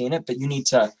you've ever seen it, but you need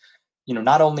to,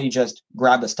 not only just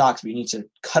grab the stalks, but you need to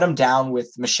cut them down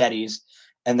with machetes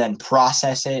and then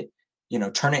process it,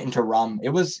 turn it into rum. It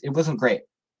wasn't great.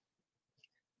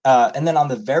 And then on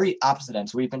the very opposite end,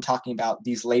 so we've been talking about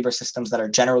these labor systems that are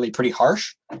generally pretty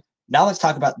harsh. Now let's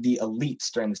talk about the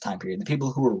elites during this time period, the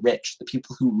people who were rich, the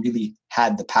people who really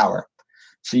had the power.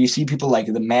 So you see people like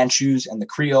the Manchus and the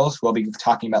Creoles, who I'll be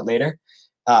talking about later,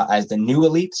 as the new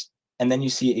elites. And then you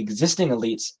see existing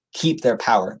elites keep their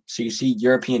power. So you see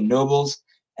European nobles,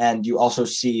 and you also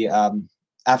see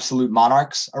absolute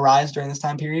monarchs arise during this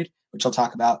time period, which I'll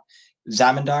talk about.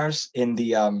 Zamindars in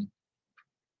the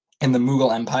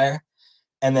Mughal Empire,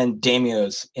 and then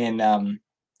daimyos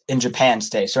in Japan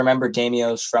stay. So remember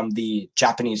daimyos from the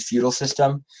Japanese feudal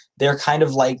system. They're kind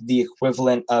of like the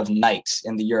equivalent of knights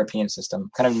in the European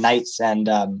system, kind of knights and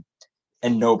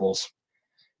nobles.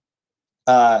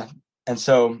 And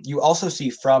so you also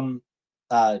see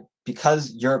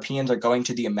because Europeans are going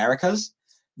to the Americas,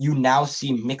 you now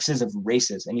see mixes of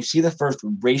races, and you see the first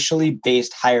racially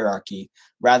based hierarchy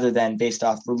rather than based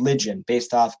off religion,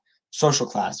 based off social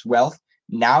class, wealth.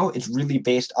 Now it's really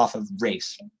based off of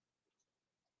race.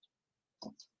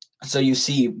 So you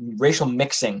see racial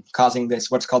mixing causing this,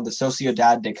 what's called the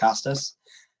Sociedad de Castas.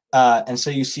 And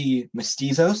so you see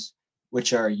mestizos,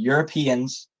 which are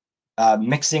Europeans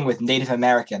mixing with Native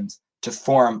Americans to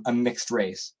form a mixed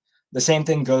race. The same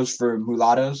thing goes for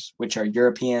mulattoes, which are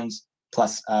Europeans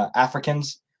plus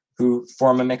Africans who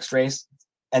form a mixed race.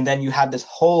 And then you have this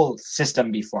whole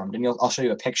system be formed. And I'll show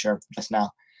you a picture just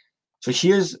now. So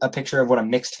here's a picture of what a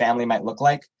mixed family might look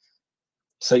like.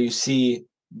 So you see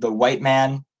the white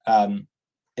man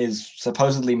is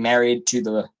supposedly married to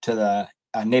the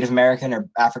Native American or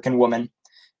African woman,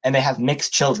 and they have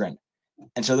mixed children.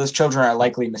 And so those children are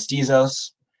likely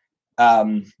mestizos.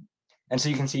 And so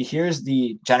you can see here's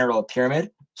the general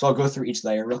pyramid. So I'll go through each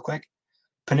layer real quick.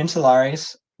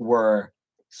 Peninsulares were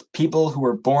people who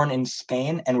were born in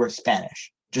Spain and were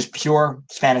Spanish, just pure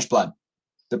Spanish blood,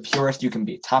 the purest you can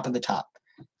be, top of the top.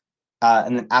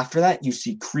 And then after that, you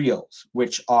see Creoles,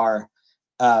 which are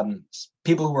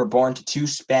people who were born to two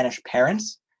Spanish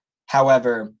parents.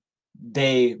 However,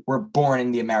 they were born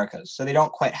in the Americas, so they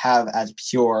don't quite have as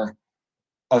pure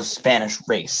of Spanish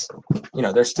race.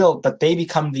 They're still, but they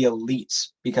become the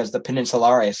elites because the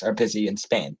Peninsulares are busy in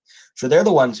Spain. So they're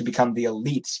the ones who become the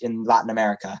elites in Latin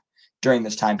America during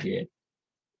this time period.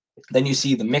 Then you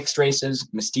see the mixed races,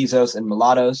 mestizos and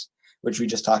mulattoes, which we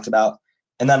just talked about.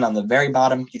 And then on the very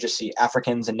bottom, you just see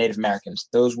Africans and Native Americans.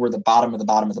 Those were the bottom of the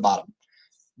bottom of the bottom.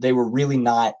 They were really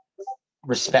not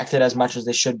respected as much as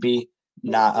they should be.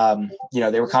 Not,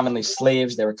 they were commonly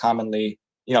slaves. They were commonly,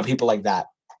 people like that.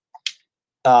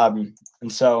 And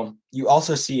so you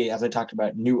also see, as I talked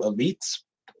about, new elites.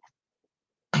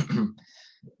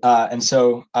 And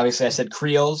so obviously I said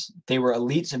Creoles, they were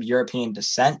elites of European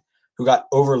descent who got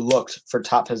overlooked for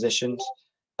top positions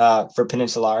for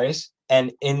Peninsulares.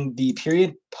 And in the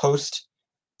period post,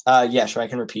 sure, I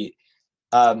can repeat.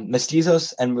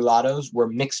 Mestizos and mulattoes were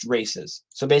mixed races.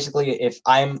 So basically, if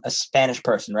I'm a Spanish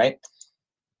person, right,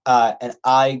 and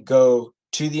I go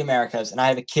to the Americas and I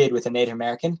have a kid with a Native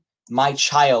American, my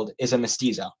child is a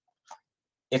mestizo.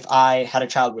 If I had a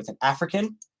child with an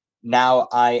African, now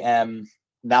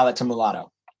that's a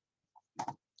mulatto.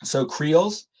 So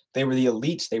Creoles, they were the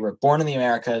elites. They were born in the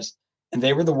Americas, and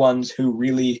they were the ones who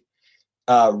really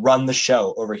run the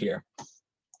show over here.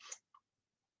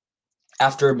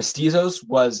 After mestizos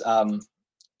was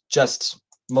just,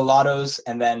 mulattoes,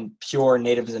 and then pure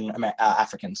natives and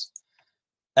Africans.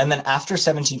 And then after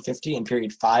 1750 in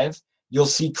period 5, you'll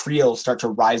see Creoles start to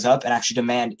rise up and actually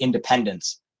demand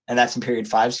independence. And that's in period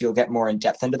 5, so you'll get more in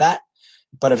depth into that.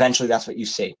 But eventually that's what you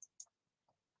see.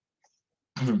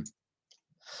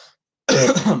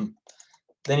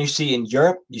 Then you see in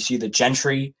Europe, you see the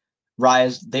gentry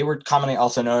rise. They were commonly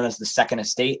also known as the Second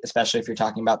Estate, especially if you're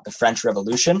talking about the French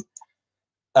Revolution.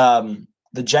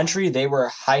 The gentry, they were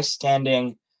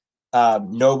high-standing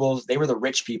nobles. They were the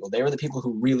rich people. They were the people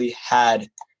who really had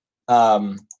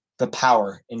the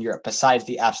power in Europe, besides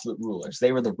the absolute rulers.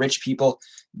 They were the rich people.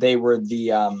 They were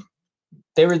the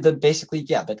basically,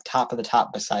 the top of the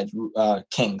top besides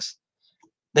kings.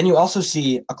 Then you also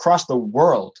see across the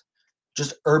world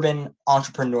just urban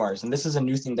entrepreneurs. And this is a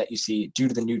new thing that you see due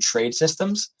to the new trade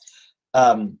systems.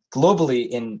 Globally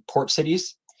in port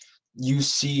cities, you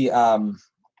see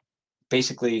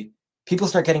basically people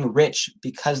start getting rich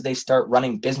because they start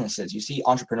running businesses. You see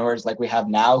entrepreneurs like we have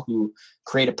now who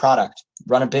create a product,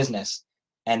 run a business,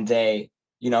 and they,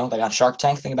 like on Shark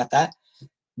Tank, think about that.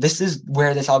 This is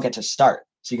where this all gets to start.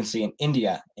 So you can see in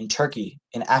India, in Turkey,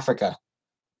 in Africa,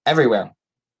 everywhere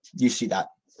you see that.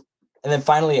 And then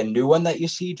finally, a new one that you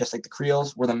see, just like the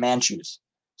Creoles, were the Manchus.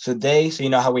 So you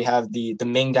know how we have the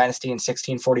Ming Dynasty in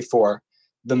 1644.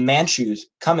 The Manchus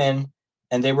come in,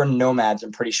 and they were nomads,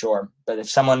 I'm pretty sure. But if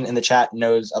someone in the chat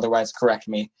knows otherwise, correct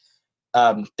me.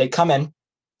 They come in,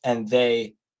 and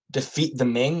they defeat the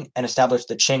Ming and establish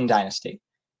the Qing Dynasty.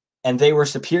 And they were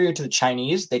superior to the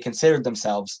Chinese. They considered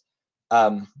themselves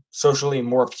socially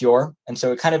more pure. And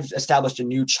so it kind of established a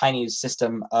new Chinese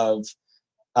system of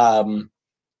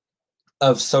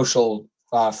social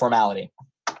formality.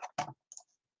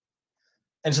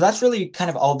 And so that's really kind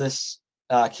of all this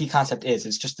key concept is.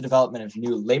 It's just the development of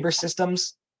new labor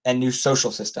systems and new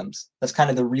social systems. That's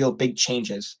kind of the real big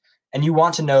changes. And you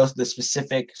want to know the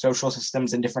specific social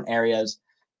systems in different areas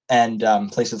and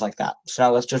places like that. So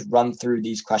now let's just run through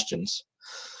these questions.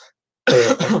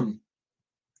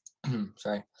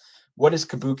 Sorry. What is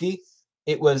kabuki?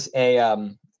 It was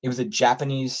a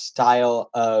Japanese style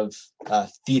of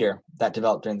theater that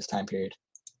developed during this time period.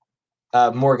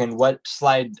 Morgan, what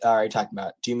slide are you talking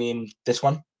about? Do you mean this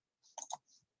one?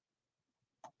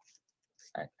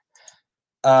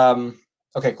 All right.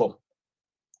 Okay, cool.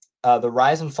 The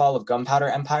rise and fall of gunpowder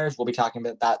empires, we'll be talking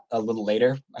about that a little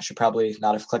later. I should probably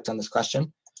not have clicked on this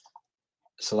question.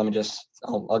 So let me just,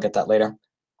 I'll get that later.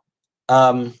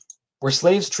 Were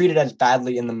slaves treated as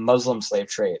badly in the Muslim slave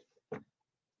trade?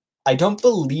 I don't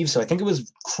believe so. I think it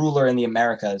was crueler in the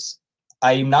Americas.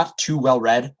 I'm not too well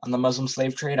read on the Muslim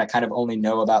slave trade. I kind of only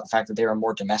know about the fact that they were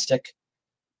more domestic.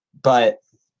 But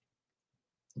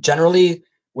generally,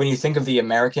 when you think of the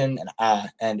American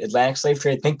and Atlantic slave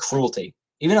trade, think cruelty.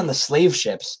 Even on the slave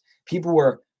ships, people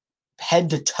were head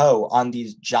to toe on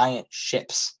these giant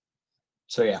ships.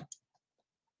 So yeah.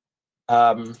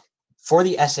 For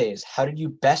the essays, how did you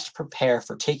best prepare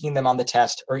for taking them on the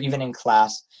test or even in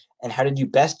class? And how did you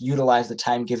best utilize the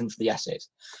time given for the essays?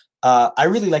 I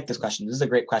really like this question. This is a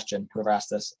great question, whoever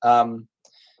asked this.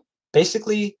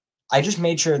 Basically, I just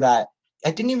made sure that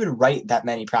I didn't even write that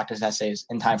many practice essays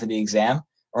in time for the exam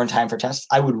or in time for tests.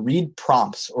 I would read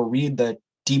prompts or read the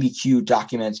DBQ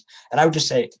documents, and I would just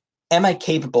say, am I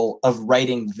capable of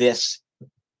writing this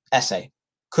essay?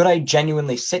 Could I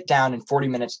genuinely sit down in 40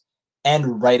 minutes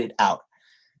and write it out?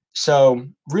 So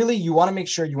really, you want to make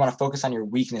sure you want to focus on your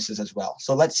weaknesses as well.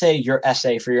 So let's say your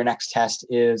essay for your next test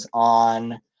is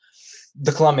on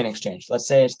the Columbian Exchange. Let's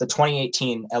say it's the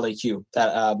 2018 LAQ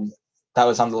that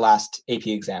was on the last AP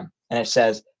exam. And it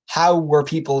says, how were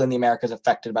people in the Americas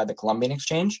affected by the Columbian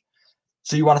Exchange?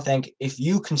 So you want to think, if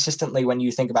you consistently, when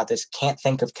you think about this, can't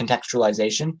think of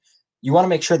contextualization, you want to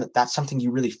make sure that that's something you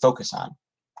really focus on.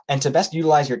 And to best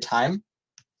utilize your time,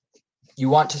 you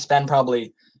want to spend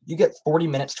you get 40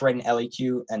 minutes to write an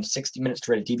LEQ and 60 minutes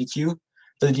to write a DBQ.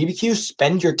 For the DBQ,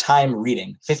 spend your time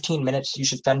reading. 15 minutes you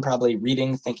should spend probably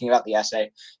reading, thinking about the essay,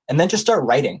 and then just start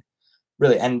writing,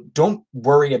 really. And don't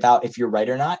worry about if you're right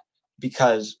or not,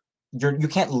 because you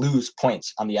can't lose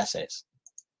points on the essays.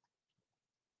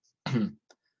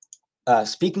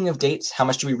 Speaking of dates, how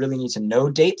much do we really need to know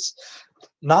dates?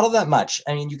 Not all that much.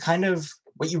 I mean,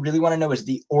 what you really want to know is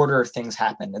the order things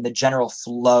happen and the general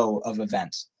flow of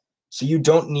events. So you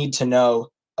don't need to know,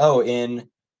 in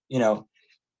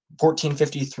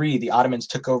 1453, the Ottomans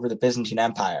took over the Byzantine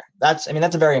Empire. That's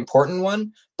a very important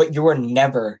one, but you are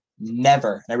never, and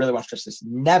I really want to stress this,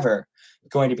 never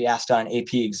going to be asked on an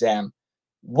AP exam,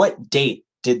 what date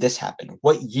did this happen?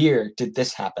 What year did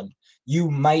this happen?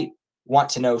 You might want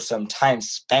to know some time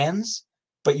spans,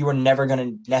 but you are never going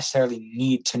to necessarily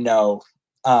need to know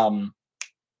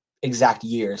exact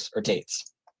years or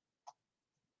dates.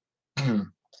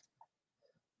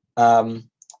 Wow,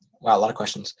 a lot of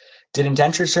questions. Did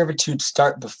indentured servitude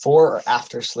start before or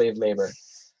after slave labor?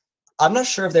 I'm not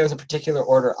sure if there was a particular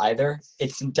order either.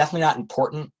 It's definitely not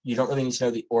important. You don't really need to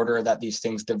know the order that these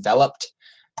things developed.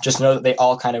 Just know that they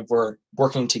all kind of were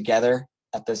working together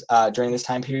at this during this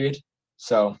time period.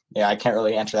 So yeah, I can't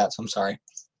really answer that, so I'm sorry.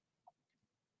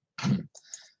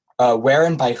 Where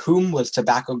and by whom was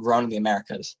tobacco grown in the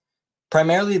Americas?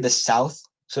 Primarily the South.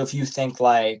 So if you think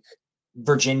like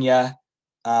Virginia,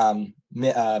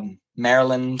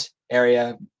 Maryland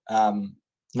area,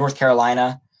 North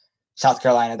Carolina, South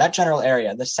Carolina, that general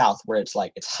area, the South, where it's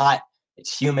like it's hot,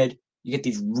 it's humid. You get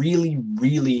these really,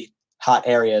 really hot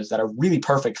areas that are really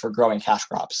perfect for growing cash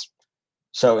crops.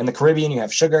 So in the Caribbean, you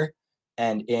have sugar,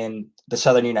 and in the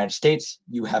southern United States,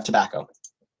 you have tobacco.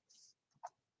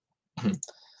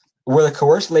 Were the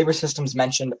coerced labor systems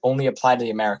mentioned only apply to the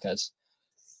Americas?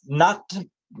 Not to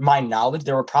my knowledge.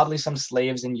 There were probably some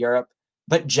slaves in Europe,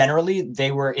 but generally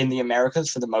they were in the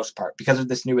Americas for the most part because of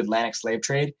this new Atlantic slave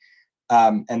trade.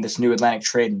 And this new Atlantic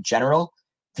trade in general,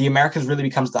 the Americas really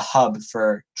becomes the hub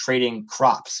for trading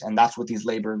crops, and that's what these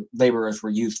laborers were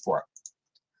used for.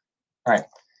 All right,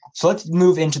 so let's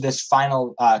move into this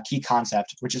final key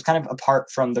concept, which is kind of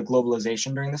apart from the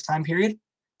globalization during this time period.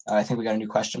 I think we got a new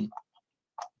question.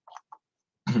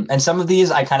 And some of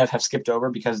these I kind of have skipped over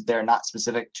because they're not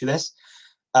specific to this,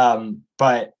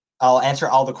 but I'll answer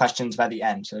all the questions by the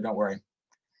end, so don't worry. All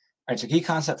right, so key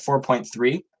concept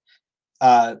 4.3.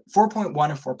 4.1 and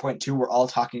 4.2 we're all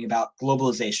talking about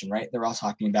globalization, right? They're all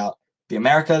talking about the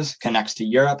Americas connects to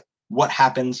Europe. What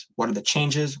happens? What are the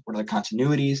changes? What are the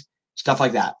continuities? Stuff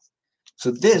like that.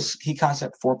 So this key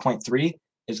concept 4.3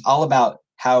 is all about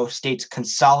how states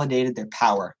consolidated their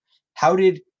power. How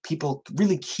did people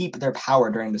really keep their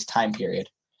power during this time period?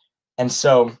 And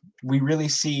so we really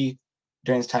see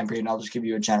during this time period, and I'll just give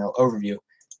you a general overview.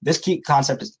 This key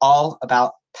concept is all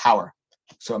about power.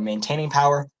 So maintaining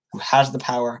power, who has the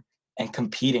power, and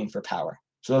competing for power.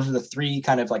 So those are the three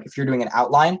kind of like, if you're doing an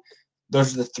outline,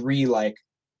 those are the three like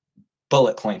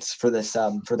bullet points for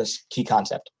this key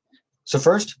concept. So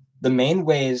first, the main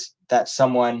ways that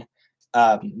someone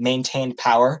maintained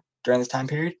power during this time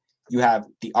period, you have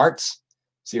the arts.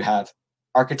 So you have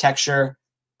architecture,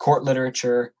 court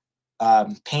literature,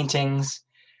 paintings,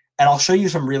 and I'll show you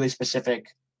some really specific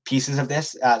pieces of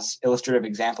this as illustrative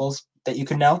examples that you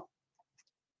can know.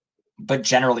 But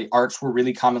generally, arts were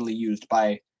really commonly used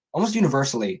by almost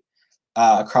universally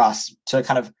across to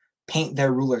kind of paint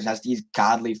their rulers as these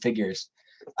godly figures.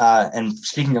 And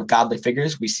speaking of godly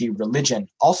figures, we see religion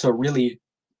also really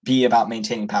be about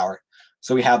maintaining power.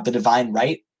 So we have the divine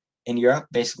right in Europe.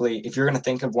 Basically, if you're going to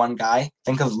think of one guy,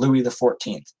 think of Louis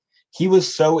XIV. He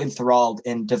was so enthralled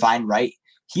in divine right.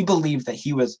 He believed that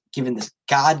he was given this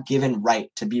God-given right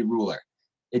to be ruler.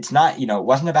 It's not, it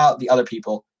wasn't about the other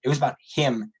people. It was about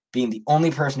him being the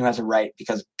only person who has a right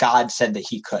because God said that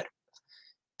he could.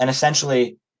 And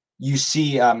essentially, you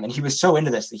see, and he was so into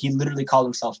this that he literally called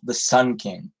himself the Sun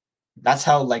King. That's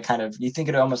how, like, kind of, you think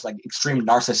it almost like extreme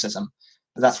narcissism,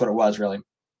 but that's what it was, really.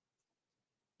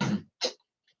 And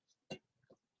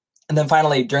then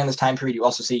finally, during this time period, you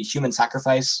also see human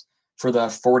sacrifice for the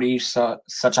 40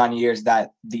 such on years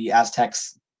that the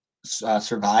Aztecs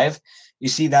survive. You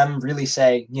see them really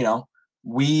say,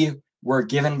 we were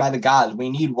given by the gods. We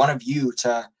need one of you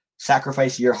to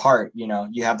sacrifice your heart.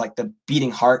 You have like the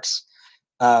beating hearts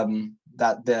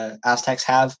that the Aztecs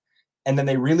have. And then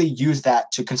they really use that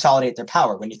to consolidate their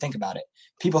power when you think about it.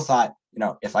 People thought,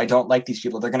 if I don't like these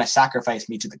people, they're going to sacrifice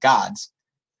me to the gods.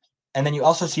 And then you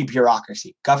also see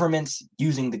bureaucracy, governments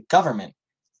using the government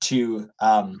to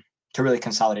really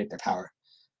consolidate their power.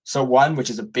 So one, which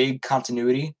is a big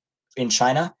continuity in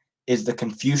China, is the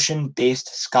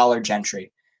Confucian-based scholar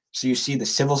gentry. So you see the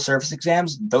civil service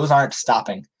exams, those aren't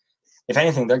stopping. If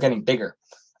anything, they're getting bigger.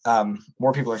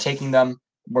 More people are taking them,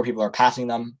 more people are passing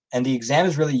them. And the exam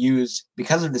is really used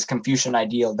because of this Confucian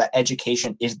ideal that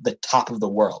education is the top of the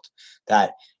world,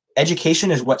 that education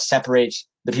is what separates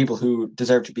the people who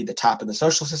deserve to be the top of the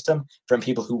social system from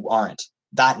people who aren't,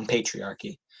 that and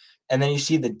patriarchy. And then you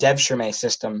see the Devshirme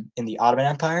system in the Ottoman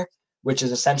Empire, which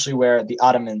is essentially where the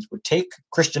Ottomans would take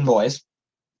Christian boys,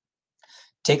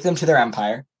 take them to their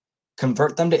empire,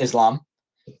 convert them to Islam,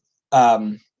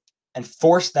 and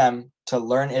force them to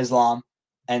learn Islam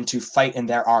and to fight in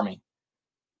their army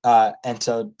and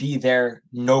to be their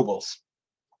nobles.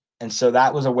 And so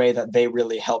that was a way that they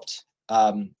really helped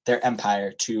their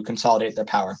empire to consolidate their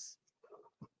power.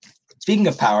 Speaking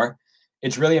of power,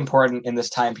 it's really important in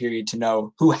this time period to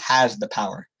know who has the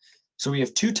power. So we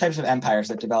have two types of empires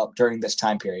that developed during this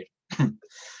time period.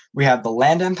 We have the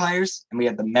land empires and we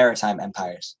have the maritime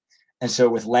empires. And so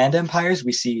with land empires,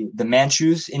 we see the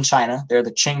Manchus in China. They're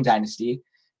the Qing dynasty.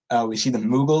 We see the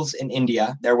Mughals in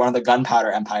India. They're one of the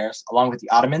gunpowder empires, along with the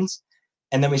Ottomans.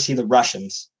 And then we see the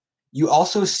Russians. You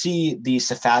also see the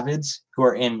Safavids, who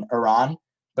are in Iran,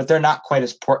 but they're not quite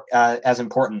as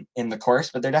important in the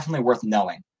course, but they're definitely worth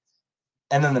knowing.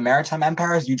 And then the maritime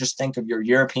empires, you just think of your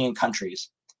European countries.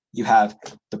 You have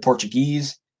the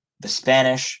Portuguese, the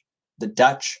Spanish, the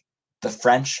Dutch, the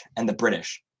French, and the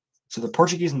British. So the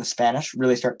Portuguese and the Spanish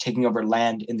really start taking over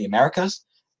land in the Americas,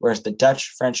 whereas the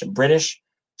Dutch, French, and British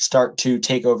start to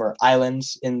take over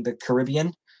islands in the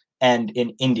Caribbean and in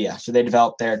India. So they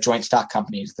develop their joint stock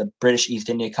companies, the British East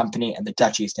India Company and the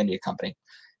Dutch East India Company.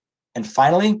 And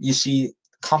finally, you see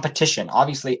competition.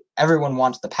 Obviously, everyone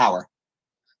wants the power.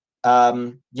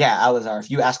 Alizar,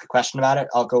 if you ask a question about it,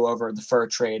 I'll go over the fur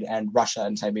trade and Russia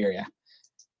and Siberia.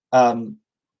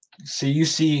 So you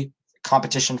see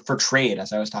competition for trade,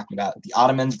 as I was talking about, the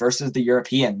Ottomans versus the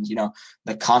Europeans,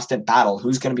 the constant battle,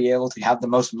 who's going to be able to have the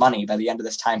most money by the end of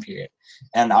this time period.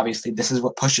 And obviously this is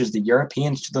what pushes the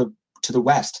Europeans to the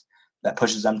west, that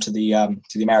pushes them to the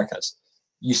Americas.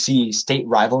 You see state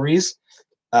rivalries.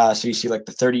 So you see like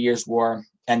the 30 Years' War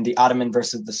and the Ottoman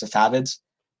versus the Safavids.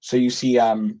 So you see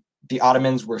the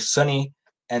Ottomans were Sunni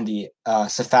and the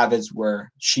Safavids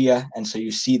were Shia. And so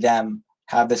you see them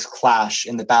have this clash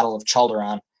in the Battle of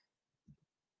Chaldiran.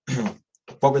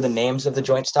 What were the names of the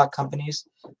joint stock companies?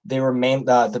 They were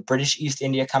the British East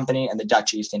India Company and the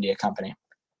Dutch East India Company.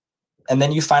 And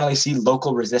then you finally see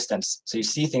local resistance. So you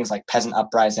see things like peasant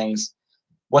uprisings.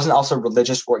 Wasn't also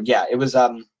religious war. Yeah, it was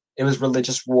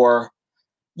religious war.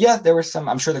 Yeah, there were some.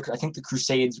 I'm sure I think the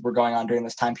Crusades were going on during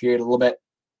this time period a little bit,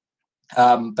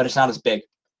 but it's not as big.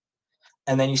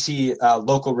 And then you see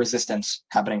local resistance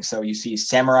happening. So you see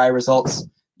samurai results.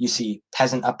 You see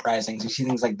peasant uprisings. You see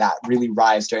things like that really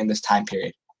rise during this time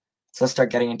period. So let's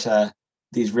start getting into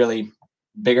these really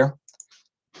bigger.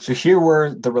 So here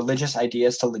were the religious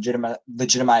ideas to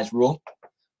legitimize rule.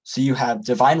 So you have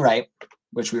divine right,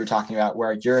 which we were talking about,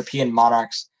 where European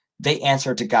monarchs, they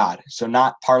answer to God. So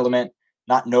not parliament,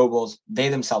 not nobles, they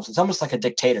themselves. It's almost like a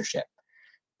dictatorship.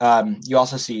 You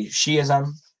also see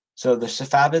Shiism. So the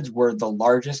Safavids were the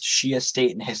largest Shia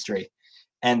state in history,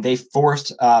 and they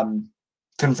forced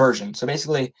conversion. So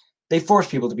basically, they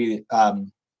forced people to be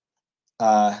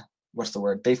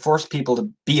They forced people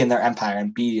to be in their empire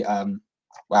and be.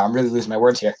 Wow, I'm really losing my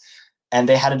words here. And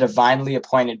they had a divinely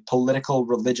appointed political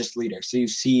religious leader. So you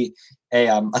see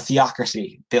a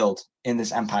theocracy build in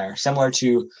this empire, similar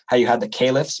to how you had the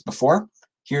caliphs before.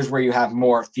 Here's where you have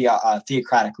more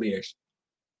theocratic leaders.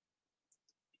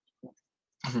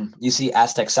 You see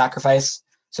Aztec sacrifice.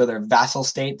 So they're vassal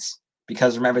states,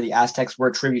 because remember, the Aztecs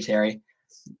were tributary.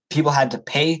 People had to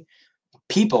pay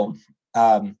people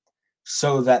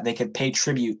so that they could pay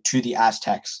tribute to the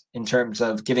Aztecs in terms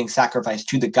of giving sacrifice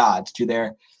to the gods, to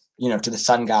their, to the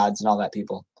sun gods and all that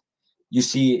people. You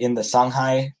see in the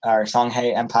Songhai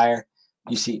Empire,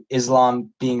 you see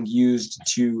Islam being used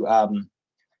to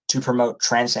promote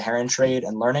trans-Saharan trade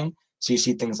and learning. So you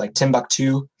see things like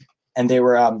Timbuktu, and they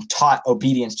were taught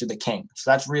obedience to the king.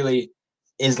 So that's really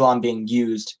Islam being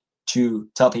used to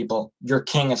tell people, your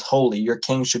king is holy, your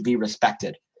king should be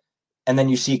respected. And then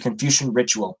you see Confucian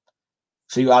ritual.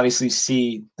 So you obviously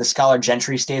see the scholar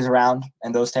gentry stays around,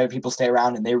 and those type of people stay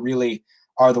around, and they really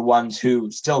are the ones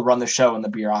who still run the show in the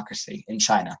bureaucracy in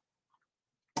China.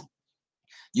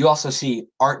 You also see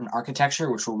art and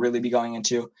architecture, which we'll really be going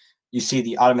into. You see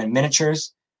the Ottoman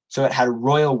miniatures. So it had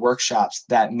royal workshops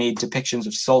that made depictions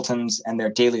of sultans and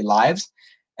their daily lives.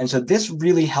 And so this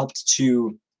really helped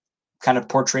to kind of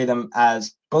portray them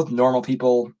as both normal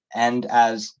people and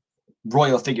as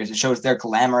royal figures. It shows their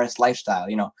glamorous lifestyle.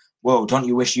 Whoa, don't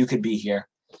you wish you could be here?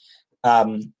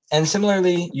 And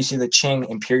similarly, you see the Qing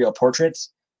imperial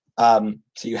portraits. So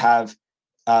you have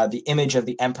the image of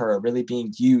the emperor really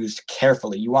being used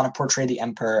carefully. You want to portray the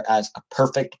emperor as a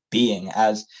perfect being,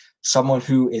 as someone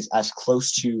who is as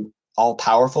close to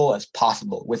all-powerful as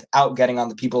possible without getting on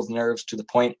the people's nerves to the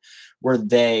point where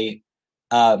they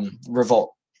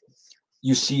revolt.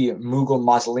 You see Mughal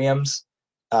mausoleums.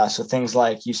 So things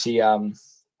like you see,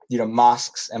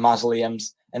 mosques and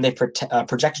mausoleums, and they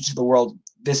projected to the world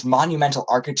this monumental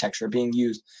architecture being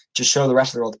used to show the rest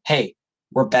of the world, hey,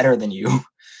 we're better than you.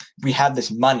 We have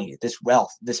this money, this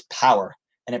wealth, this power,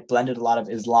 and it blended a lot of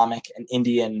Islamic and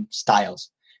Indian styles.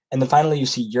 And then finally, you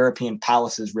see European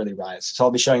palaces really rise. So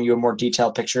I'll be showing you a more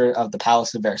detailed picture of the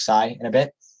Palace of Versailles in a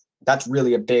bit. That's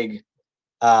really a big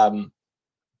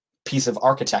piece of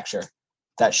architecture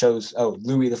that shows, oh,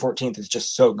 Louis the 14th is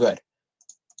just so good.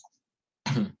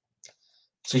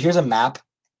 So here's a map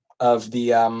of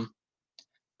the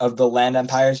land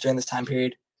empires during this time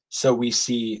period. So we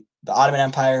see the Ottoman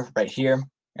Empire right here.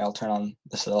 I'll turn on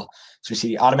this little. So we see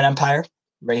the Ottoman Empire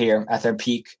right here at their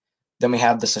peak. Then we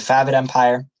have the Safavid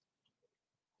Empire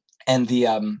and the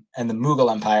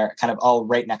Mughal Empire kind of all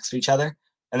right next to each other.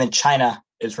 And then China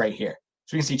is right here.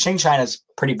 So we can see Qing China is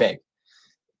pretty big.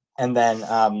 And then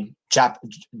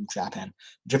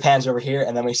Japan's over here.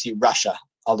 And then we see Russia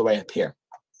all the way up here.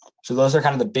 So those are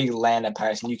kind of the big land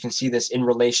empires. And you can see this in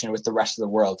relation with the rest of the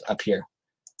world up here.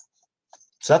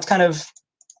 So that's kind of,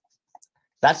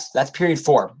 that's period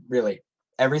 4, really.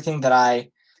 Everything that I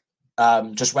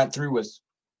just went through was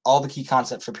all the key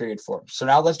concepts for period 4. So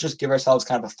now let's just give ourselves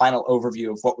kind of a final overview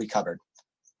of what we covered.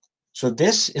 So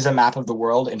this is a map of the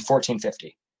world in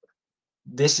 1450.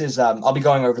 This is, I'll be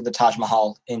going over the Taj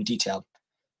Mahal in detail.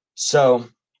 So,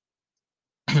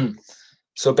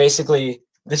 so basically,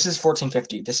 this is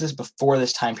 1450. This is before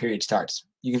this time period starts.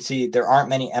 You can see there aren't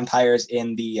many empires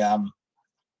in the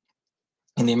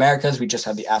Americas. We just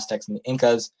have the Aztecs and the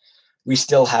Incas. We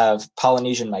still have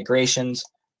Polynesian migrations.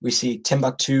 We see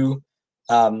Timbuktu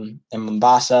and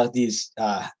Mombasa, these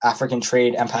African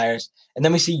trade empires. And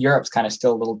then we see Europe's kind of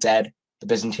still a little dead. The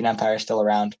Byzantine Empire is still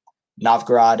around.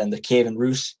 Novgorod and the Kievan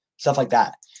Rus, stuff like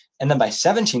that. And then by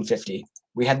 1750,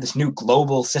 we had this new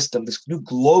global system, this new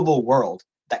global world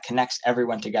that connects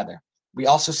everyone together. We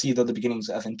also see, though, the beginnings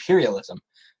of imperialism.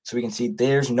 So we can see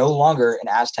there's no longer an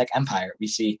Aztec empire. We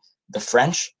see the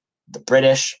French, the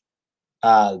British,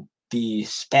 the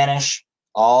Spanish,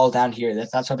 all down here.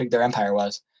 That's how big their empire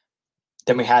was.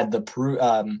 Then we had the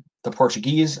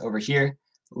Portuguese over here,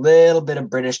 little bit of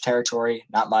British territory,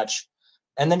 not much.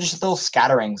 And then just little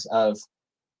scatterings of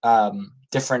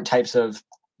different types of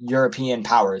European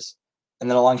powers. And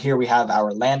then along here we have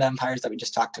our land empires that we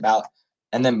just talked about,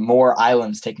 and then more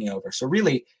islands taking over. So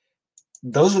really,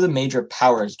 those are the major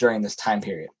powers during this time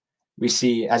period. We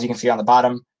see, as you can see on the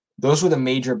bottom, those were the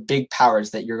major big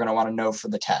powers that you're going to want to know for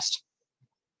the test.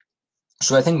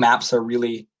 So I think maps are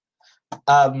really,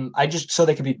 I just, so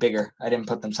they could be bigger. I didn't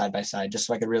put them side by side, just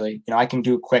so I could really, I can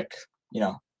do quick,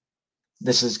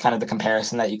 this is kind of the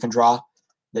comparison that you can draw,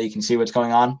 that you can see what's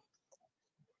going on.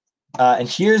 And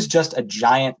here's just a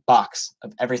giant box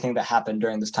of everything that happened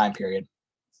during this time period.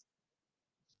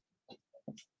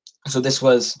 So this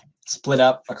was split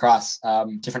up across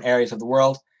different areas of the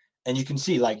world. And you can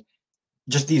see like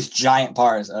just these giant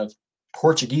bars of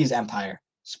Portuguese Empire,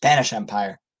 Spanish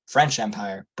Empire, French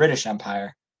Empire, British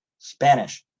Empire,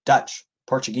 Spanish, Dutch,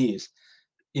 Portuguese.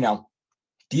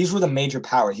 These were the major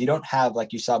powers. You don't have,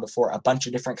 like you saw before, a bunch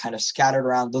of different kind of scattered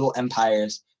around little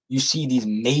empires. You see these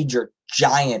major,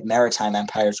 giant maritime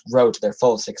empires grow to their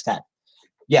fullest extent.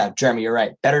 Yeah, Jeremy, you're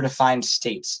right. Better defined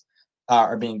states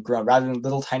are being grown rather than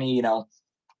little tiny,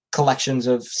 collections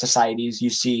of societies. You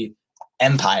see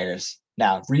empires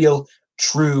now, real,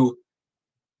 true,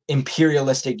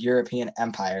 imperialistic European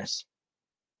empires.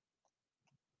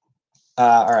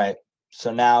 All right.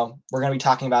 So now we're going to be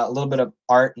talking about a little bit of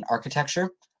art and architecture.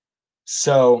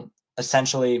 So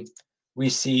essentially, we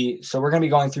see, so we're going to be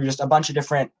going through just a bunch of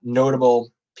different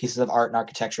notable pieces of art and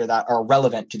architecture that are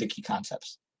relevant to the key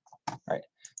concepts. All right.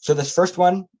 So this first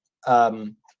one,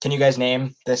 can you guys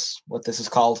name this, what this is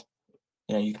called?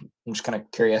 I'm just kind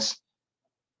of curious.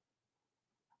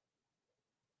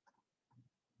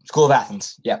 School of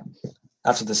Athens. Yeah,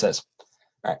 that's what this is.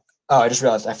 All right. Oh, I just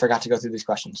realized I forgot to go through these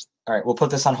questions. All right, we'll put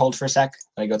this on hold for a sec.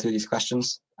 Let me go through these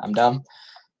questions. I'm dumb.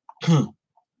 All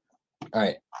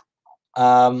right.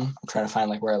 I'm trying to find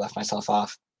like where I left myself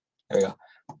off. There we go.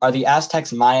 Are the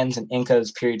Aztecs, Mayans, and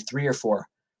Incas period 3 or 4?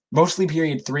 Mostly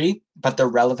period 3, but they're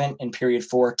relevant in period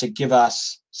 4 to give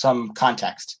us some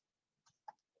context.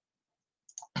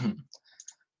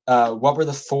 What were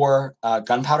the 4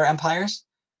 gunpowder empires?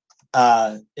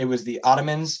 It was the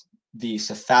Ottomans, the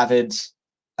Safavids,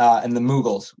 and the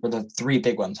Mughals were the 3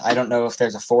 big ones. I don't know if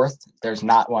there's a 4th. There's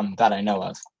not one that I know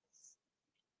of.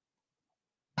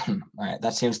 All right,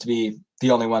 that seems to be the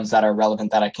only ones that are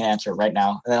relevant that I can answer right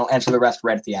now. And then I'll answer the rest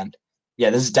right at the end. Yeah,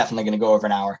 this is definitely going to go over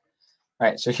an hour. All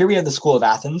right, so here we have the School of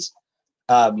Athens.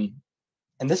 And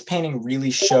this painting really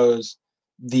shows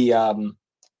the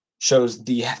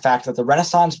fact that the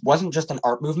Renaissance wasn't just an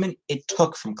art movement. It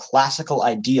took from classical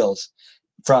ideals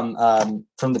from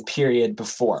the period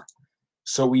before.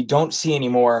 So we don't see any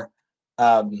more,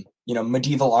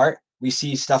 medieval art. We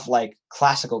see stuff like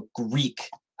classical Greek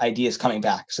ideas coming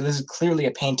back. So this is clearly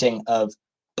a painting of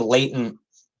blatant,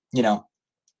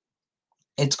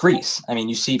 it's Greece. I mean,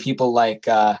 you see people like,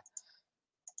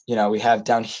 we have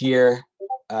down here,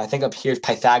 I think up here is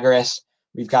Pythagoras.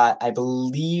 We've got, I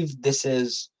believe this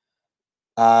is,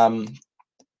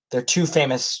 they're two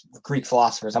famous Greek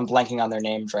philosophers. I'm blanking on their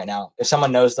names right now. If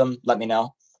someone knows them, let me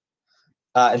know.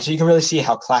 And so you can really see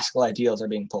how classical ideals are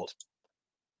being pulled.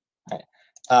 All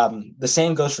right. The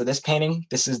same goes for this painting.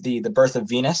 This is the Birth of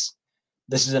Venus.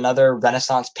 This is another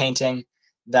Renaissance painting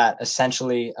that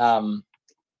essentially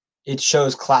it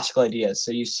shows classical ideas.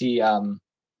 So you see,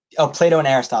 Plato and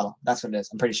Aristotle. That's what it is.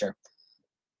 I'm pretty sure.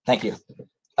 Thank you.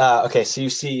 Okay, so you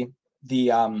see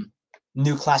the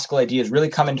new classical ideas really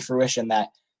come into fruition, that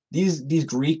these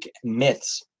Greek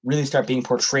myths really start being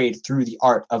portrayed through the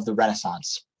art of the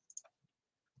Renaissance.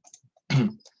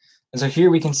 And so here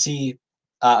we can see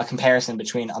a comparison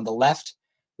between, on the left,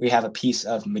 we have a piece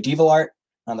of medieval art.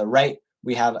 On the right,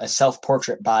 we have a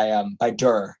self-portrait by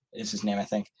Dürer, is his name, I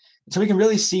think. And so we can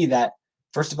really see that,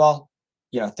 first of all,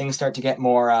 things start to get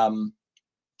more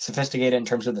sophisticated in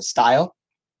terms of the style.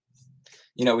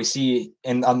 We see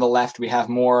on the left, we have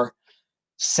more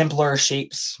simpler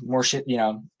shapes, more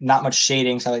not much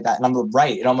shading, stuff like that. And on the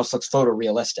right, it almost looks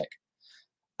photorealistic.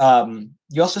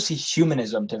 You also see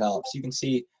humanism develop. So you can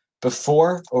see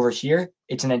before, over here,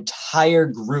 it's an entire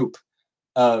group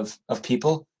of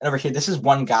people. And over here, this is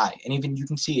one guy. And even you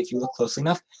can see, if you look closely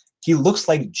enough, he looks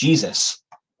like Jesus.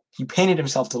 He painted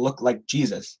himself to look like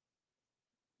Jesus.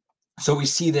 So we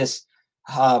see this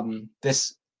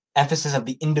this emphasis of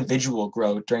the individual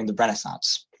grow during the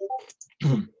Renaissance.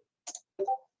 All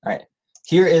right,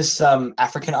 here is some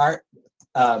African art.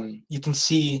 You can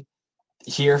see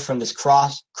here from this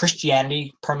cross,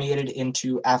 Christianity permeated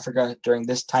into Africa during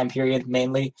this time period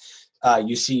mainly.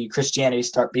 You see Christianity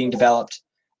start being developed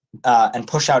and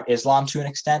push out Islam to an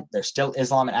extent. There's still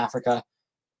Islam in Africa,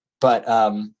 but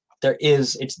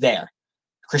it's there.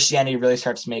 Christianity really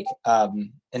starts to make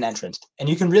an entrance. And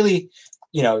you can really,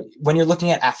 when you're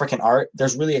looking at African art,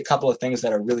 there's really a couple of things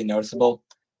that are really noticeable.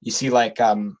 You see, like,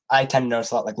 I tend to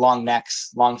notice a lot, like long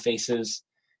necks, long faces,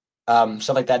 stuff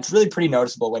like that. It's really pretty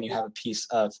noticeable when you have a piece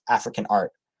of African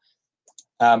art.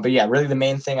 But yeah, really the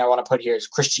main thing I want to put here is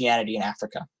Christianity in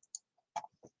Africa.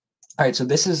 All right, so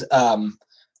this is a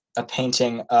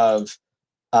painting of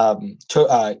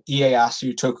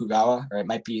Ieyasu Tokugawa, or it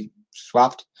might be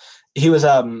swapped. He was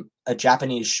a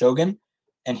Japanese shogun,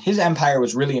 and his empire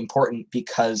was really important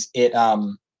because it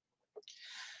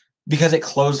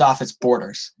closed off its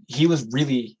borders. He was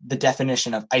really the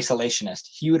definition of isolationist.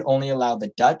 He would only allow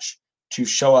the Dutch to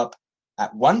show up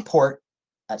at one port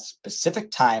at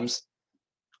specific times,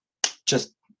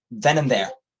 just then and there.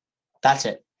 That's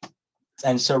it.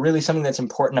 And so really something that's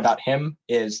important about him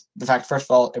is the fact, first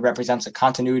of all, it represents a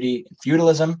continuity in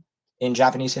feudalism in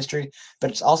Japanese history,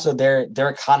 but it's also their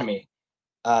economy.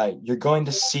 You're going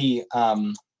to see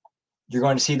them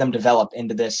develop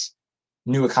into this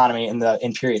new economy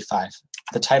in period 5.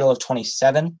 The title of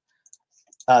 27.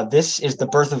 This is the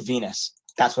Birth of Venus.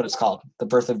 That's what it's called, the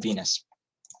Birth of Venus.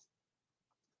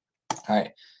 All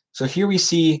right. So here we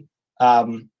see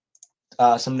some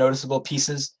noticeable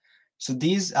pieces. So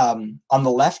these on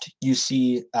the left, you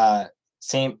see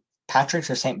St. Patrick's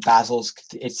or St. Basil's.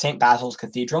 It's St. Basil's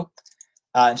Cathedral.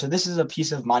 And so this is a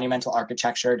piece of monumental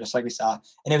architecture, just like we saw,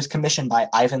 and it was commissioned by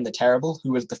Ivan the Terrible,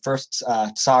 who was the first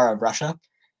Tsar of Russia.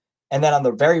 And then on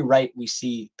the very right, we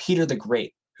see Peter the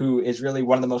Great, who is really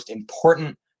one of the most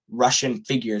important Russian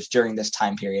figures during this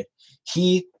time period.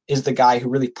 He is the guy who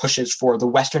really pushes for the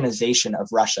westernization of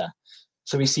Russia.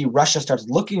 So we see Russia starts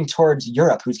looking towards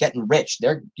Europe, who's getting rich.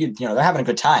 They're having a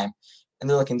good time, and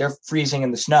they're freezing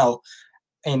in the snow,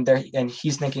 and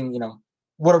he's thinking,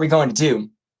 what are we going to do?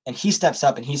 And he steps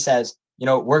up and he says,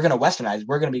 we're going to westernize.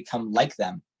 We're going to become like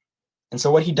them. And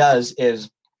so what he does is,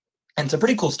 and it's a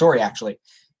pretty cool story actually,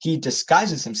 he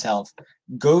disguises himself,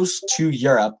 goes to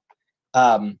Europe,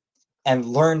 and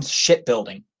learns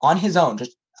shipbuilding on his own,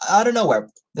 just out of nowhere.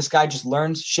 This guy just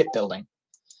learns shipbuilding.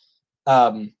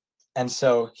 And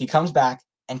so he comes back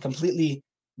and completely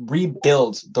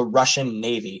rebuilds the Russian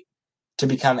Navy to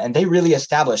become, and they really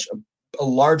establish a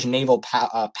large naval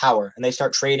power, and they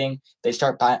start trading, they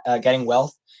start getting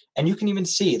wealth. And you can even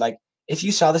see, like, if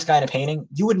you saw this guy in a painting,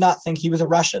 you would not think he was a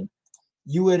Russian.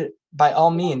 You would, by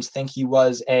all means, think he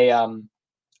was a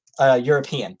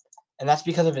European. And that's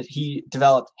because of it. He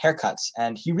developed haircuts,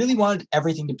 and he really wanted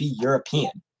everything to be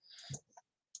European.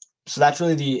 So that's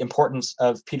really the importance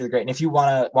of Peter the Great. And if you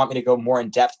want me to go more in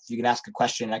depth, you can ask a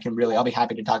question. I'll be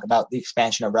happy to talk about the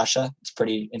expansion of Russia. It's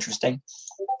pretty interesting.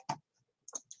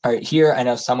 All right, here, I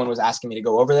know someone was asking me to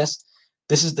go over this.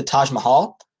 This is the Taj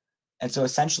Mahal. And so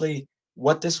essentially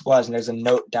what this was, and there's a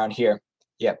note down here.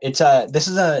 Yeah, this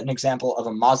is an example of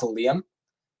a mausoleum.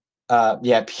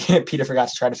 Yeah, Peter forgot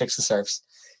to try to fix the serfs.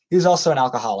 He was also an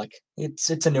alcoholic. It's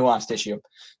a nuanced issue.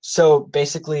 So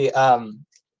basically,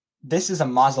 this is a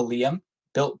mausoleum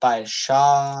built by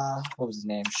Shah. What was his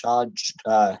name? Shah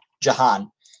Jahan,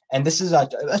 and this is a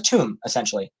tomb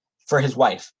essentially for his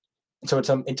wife. So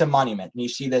it's a monument, and you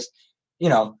see this. You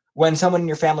know, when someone in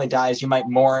your family dies, you might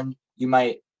mourn. You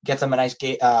might get them a nice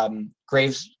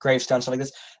gravestone, stuff like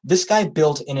this. This guy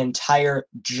built an entire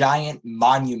giant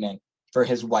monument for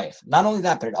his wife. Not only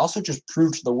that, but it also just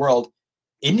proved to the world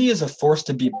India is a force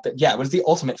to be. Yeah, it was the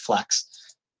ultimate flex.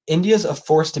 India's a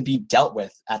force to be dealt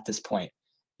with at this point.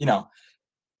 You know,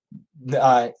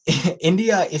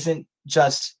 India isn't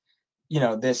just,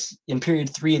 this in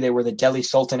period 3, they were the Delhi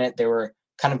Sultanate. They were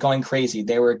kind of going crazy.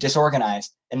 They were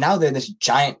disorganized. And now they're this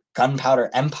giant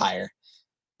gunpowder empire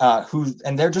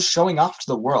and they're just showing off to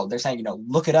the world. They're saying,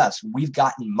 look at us. We've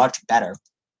gotten much better.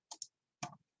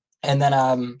 And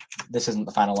then this isn't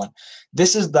the final one.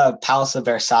 This is the Palace of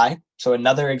Versailles. So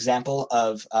another example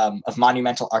of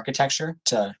monumental architecture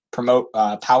to promote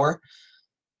power.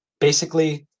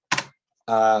 Basically,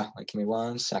 give me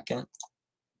 1 second.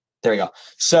 There we go.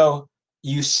 So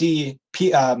you see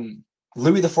Louis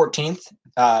XIV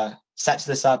sets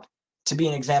this up to be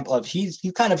an example of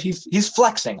he's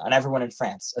flexing on everyone in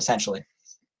France, essentially.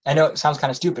 I know it sounds kind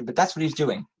of stupid, but that's what he's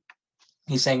doing.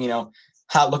 He's saying,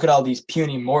 look at all these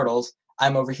puny mortals.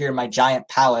 I'm over here in my giant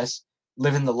palace,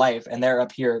 living the life, and they're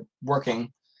up here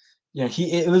working.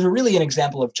 It was really an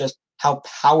example of just how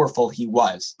powerful he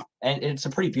was. And it's a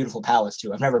pretty beautiful palace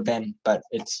too. I've never been, but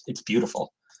it's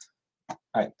beautiful. All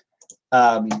right.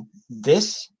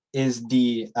 This is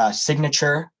the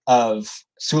signature of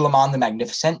Suleiman the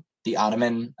Magnificent, the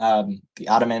Ottoman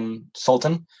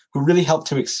Sultan, who really helped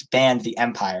to expand the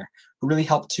empire, who really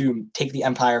helped to take the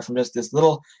empire from just this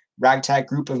little ragtag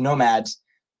group of nomads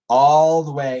all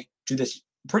the way to this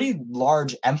pretty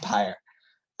large empire.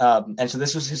 And so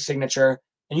this was his signature.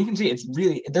 And you can see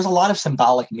there's a lot of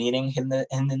symbolic meaning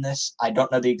in this. I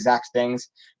don't know the exact things,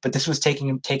 but this was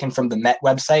taken from the Met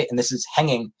website, and this is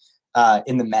hanging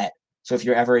in the Met. So if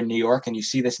you're ever in New York and you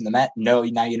see this in the Met, now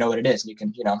you know what it is, and you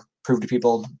can, prove to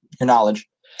people your knowledge.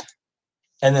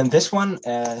 And then this one,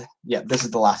 this is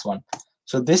the last one.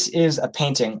 So this is a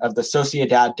painting of the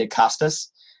Sociedad de Castas.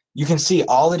 You can see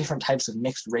all the different types of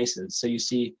mixed races. So you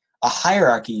see a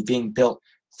hierarchy being built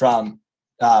from,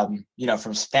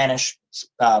 from Spanish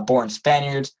born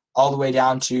Spaniards all the way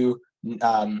down to,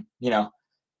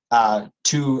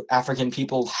 to African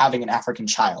people having an African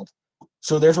child.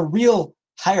 So there's a real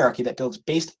hierarchy that builds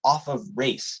based off of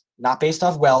race, not based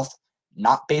off wealth,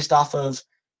 not based off of,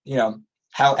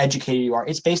 how educated you are.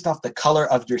 It's based off the color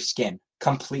of your skin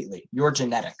completely, your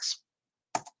genetics.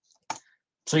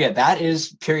 So yeah, that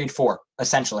is period 4,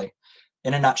 essentially,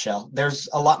 in a nutshell. There's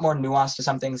a lot more nuance to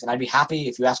some things, and I'd be happy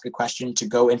if you ask a question to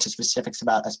go into specifics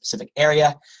about a specific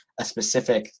area, a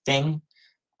specific thing.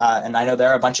 And I know there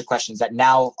are a bunch of questions that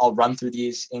now I'll run through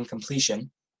these in completion.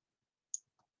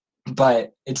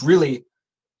 But it's really,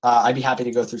 I'd be happy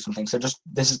to go through some things. So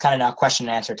this is kind of now question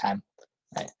and answer time.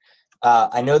 Right.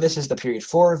 I know this is the period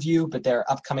 4 review, but there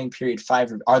are upcoming period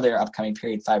 5. Are there upcoming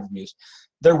period 5 reviews?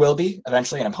 There will be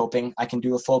eventually, and I'm hoping I can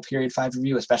do a full period 5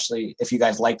 review, especially if you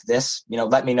guys like this.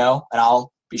 Let me know, and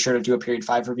I'll be sure to do a period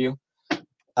 5 review.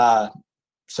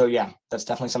 So yeah, that's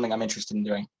definitely something I'm interested in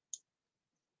doing.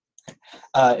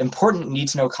 Important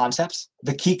need-to-know concepts,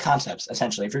 the key concepts,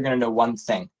 essentially, if you're going to know one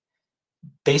thing.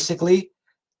 Basically,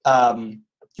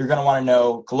 you're going to want to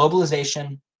know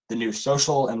globalization, the new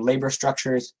social and labor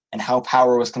structures, and how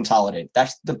power was consolidated.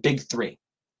 That's the big 3,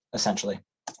 essentially.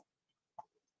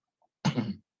 All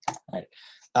right.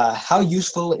 How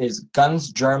useful is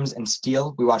Guns, Germs, and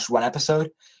Steel? We watched 1 episode.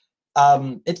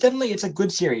 It's a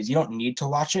good series. You don't need to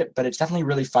watch it, but it's definitely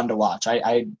really fun to watch.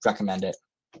 I recommend it.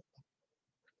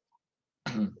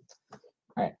 All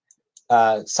right.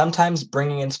 Sometimes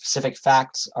bringing in specific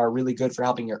facts are really good for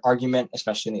helping your argument,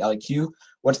 especially in the LEQ.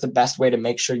 What's the best way to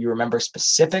make sure you remember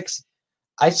specifics?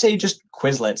 I'd say just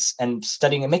Quizlets and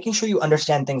studying and making sure you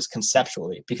understand things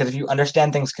conceptually, because if you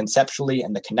understand things conceptually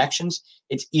and the connections,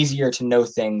 it's easier to know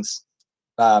things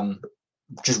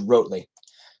just rotely.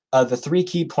 The 3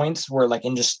 key points were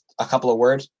in just a couple of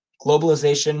words: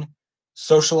 globalization,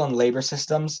 social and labor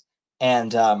systems,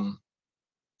 and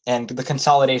the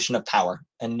consolidation of power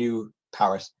and new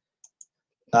powers.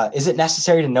 Is it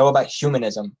necessary to know about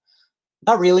humanism?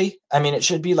 Not really. I mean, it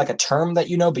should be a term that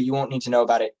you know, but you won't need to know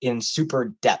about it in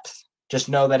super depth. Just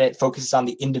know that it focuses on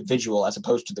the individual as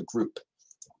opposed to the group.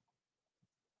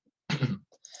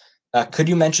 Could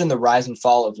you mention the rise and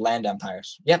fall of land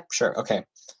empires? Yep, sure. Okay.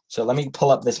 So let me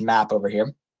pull up this map over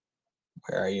here.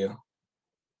 Where are you?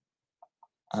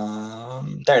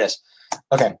 There it is.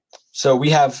 Okay, so we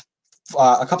have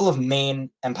a couple of main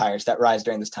empires that rise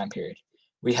during this time period.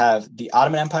 We have the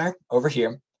Ottoman Empire over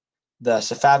here, the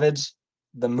Safavids,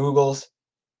 the Mughals,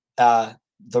 uh,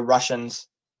 the Russians,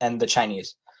 and the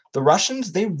Chinese. The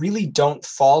Russians, they really don't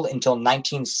fall until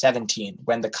 1917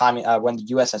 when when the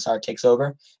USSR takes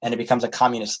over and it becomes a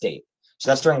communist state. So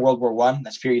that's during World War One.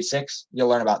 That's period 6. You'll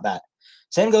learn about that.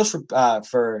 Same goes for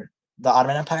the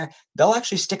Ottoman Empire. They'll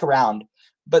actually stick around,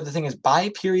 but the thing is, by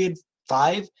period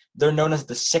 5, they're known as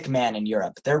the sick man in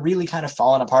Europe. They're really kind of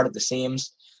falling apart at the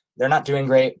seams. They're not doing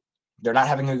great. They're not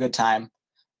having a good time,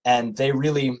 and they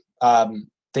really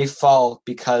they fall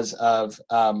because of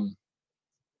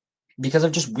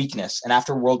just weakness. And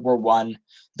after World War One,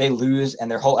 they lose,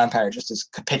 and their whole empire just is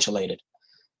capitulated.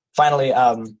 Finally,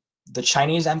 the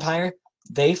Chinese Empire,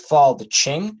 they fall. The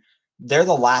Qing, they're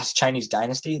the last Chinese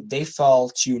dynasty. They fall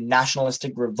to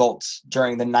nationalistic revolts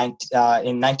during in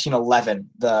 1911.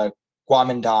 The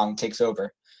Kuomintang takes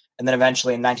over, and then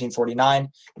eventually in 1949,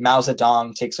 Mao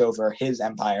Zedong takes over his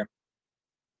empire,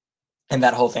 and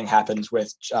that whole thing happens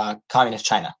with communist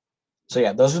China. So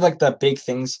yeah, those are like the big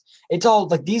things. It's all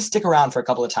like these stick around for a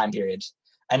couple of time periods.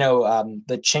 I know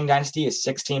the Qing dynasty is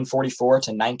 1644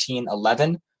 to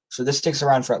 1911, so this sticks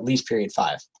around for at least period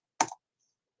 5.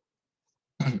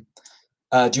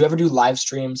 Do you ever do live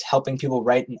streams helping people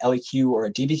write an LEQ or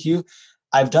a DBQ?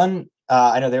 I've done.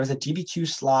 I know there was a DBQ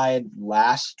slide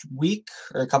last week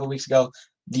or a couple of weeks ago.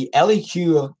 The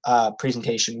LEQ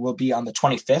presentation will be on the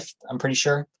 25th. I'm pretty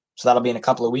sure, so that'll be in a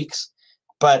couple of weeks.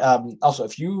 But also,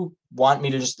 if you want me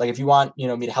to just if you want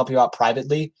me to help you out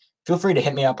privately, feel free to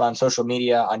hit me up on social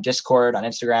media, on Discord, on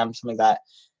Instagram, something like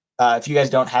that. If you guys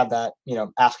don't have that,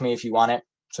 ask me if you want it.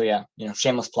 So yeah,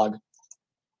 shameless plug.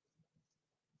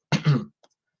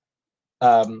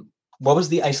 What was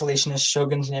the isolationist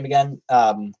shogun's name again?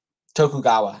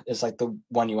 Tokugawa is like the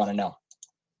one you want to know.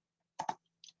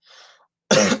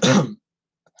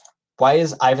 Why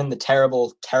is Ivan the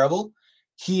Terrible terrible?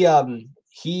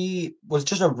 He was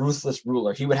just a ruthless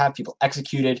ruler. He would have people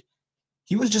executed.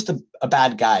 He was just a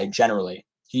bad guy generally.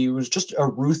 He was just a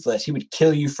ruthless. He would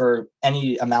kill you for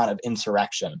any amount of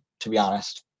insurrection, to be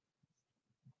honest.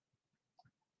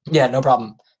 Yeah, no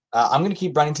problem. I'm going to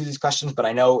keep running through these questions, but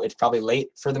I know it's probably late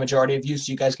for the majority of you,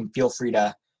 so you guys can feel free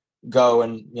to go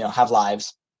and have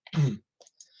lives.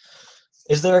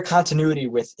 Is there a continuity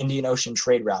with Indian Ocean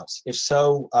trade routes? If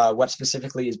so, what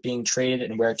specifically is being traded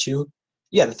and where to?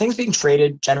 Yeah, the things being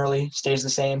traded generally stays the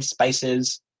same.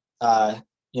 Spices,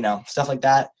 stuff like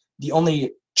that. The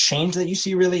only change that you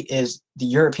see really is the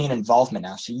European involvement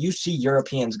now. So you see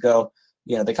Europeans go,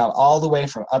 they come all the way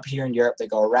from up here in Europe. They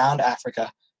go around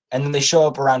Africa, and then they show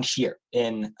up around here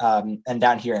and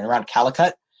down here and around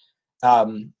Calicut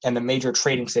and the major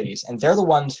trading cities. And they're the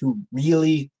ones who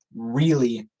really,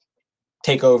 really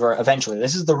take over eventually.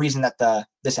 This is the reason that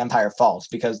this empire falls,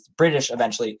 because the British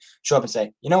eventually show up and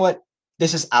say, you know what,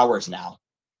 this is ours now.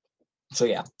 So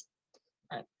yeah.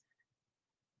 All right.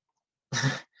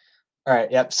 All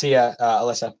right. Yep. See ya,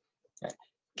 Alyssa. Right.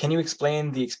 Can you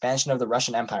explain the expansion of the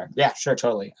Russian Empire? Yeah, sure,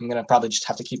 totally. I'm gonna probably just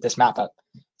have to keep this map up.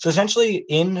 So essentially,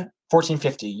 in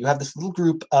 1450, you have this little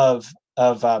group of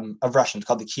Russians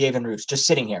called the Kievan Rus just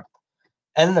sitting here,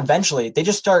 and then eventually they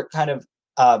just start kind of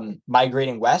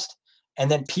migrating west. And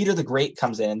then Peter the Great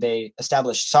comes in, and they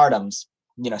establish Tsardoms,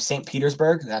 St.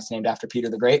 Petersburg. That's named after Peter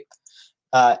the Great.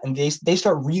 And they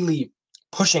start really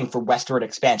pushing for westward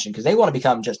expansion because they want to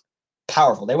become just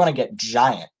powerful. They want to get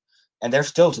giant. And they're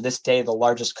still, to this day, the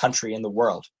largest country in the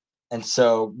world. And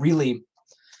so really,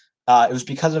 it was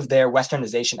because of their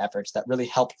westernization efforts that really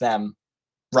helped them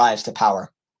rise to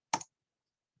power.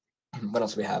 What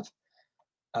else do we have?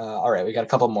 All right, we got a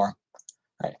couple more.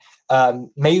 Right.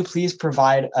 May you please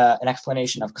provide an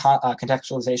explanation of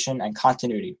contextualization and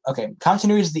continuity? Okay,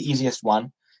 continuity is the easiest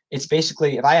one. It's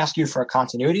basically, if I ask you for a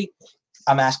continuity,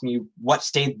 I'm asking you what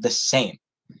stayed the same.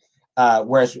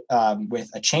 Whereas with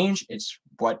a change, it's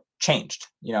what changed.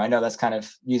 I know that's kind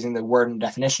of using the word and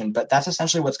definition, but that's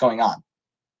essentially what's going on.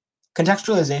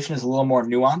 Contextualization is a little more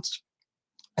nuanced.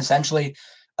 Essentially,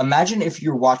 imagine if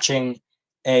you're watching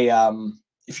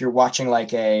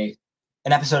like an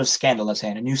episode of Scandal, let's say,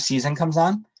 and a new season comes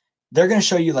on, they're going to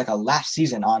show you like a last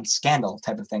season on Scandal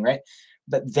type of thing, right?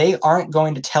 But they aren't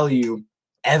going to tell you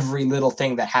every little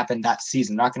thing that happened that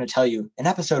season. They're not going to tell you in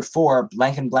episode 4,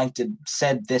 blank and blank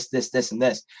said this, this, and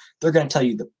this. They're going to tell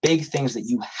you the big things that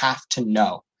you have to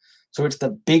know. So it's the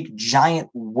big, giant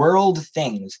world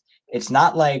things. It's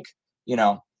not like,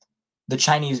 the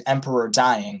Chinese emperor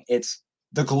dying. It's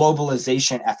the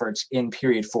globalization efforts in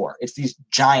period 4. It's these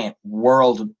giant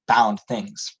world-bound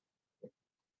things.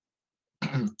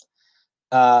 I'm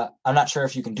not sure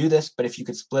if you can do this, but if you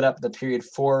could split up the period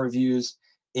 4 reviews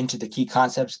into the key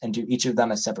concepts and do each of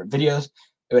them as separate videos,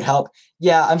 it would help.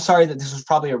 Yeah, I'm sorry that this was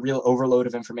probably a real overload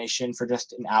of information for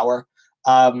just an hour.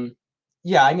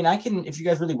 Yeah, I mean, I can, if you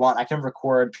guys really want, I can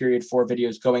record period 4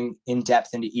 videos going in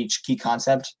depth into each key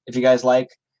concept if you guys like.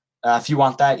 If you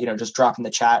want that, just drop in the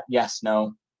chat. Yes,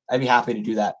 no. I'd be happy to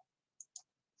do that.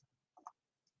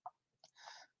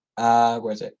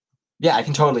 Where is it? Yeah, I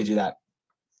can totally do that.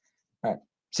 All right.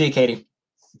 See you, Katie.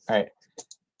 All right.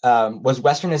 Was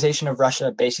westernization of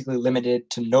Russia basically limited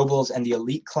to nobles and the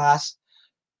elite class?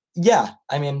 Yeah,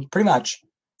 I mean, pretty much.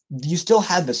 You still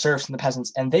had the serfs and the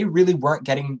peasants, and they really weren't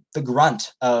getting the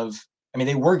grunt of. I mean,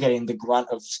 they were getting the grunt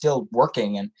of still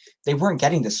working, and they weren't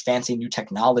getting this fancy new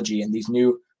technology and these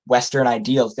new Western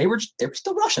ideals. They were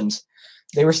still Russians.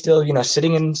 They were still,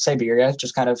 sitting in Siberia,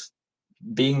 just kind of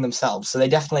being themselves. So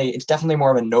it's definitely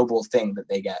more of a noble thing that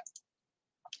they get.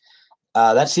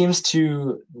 That seems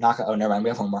to knock. Oh, never mind. We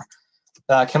have one more.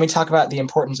 Can we talk about the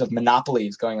importance of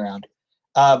monopolies going around?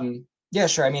 Yeah,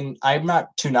 sure. I mean, I'm not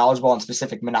too knowledgeable on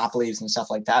specific monopolies and stuff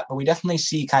like that, but we definitely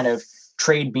see kind of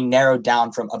trade being narrowed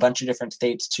down from a bunch of different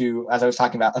states to, as I was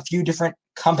talking about, a few different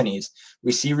companies.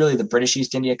 We see really the British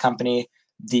East India Company,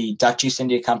 the Dutch East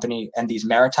India Company, and these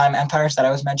maritime empires that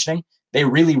I was mentioning. They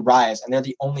really rise, and they're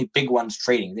the only big ones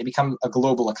trading. They become a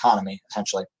global economy,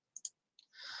 essentially.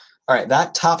 All right,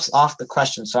 that tops off the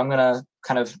questions. So I'm going to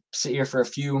kind of sit here for a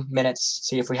few minutes,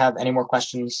 see if we have any more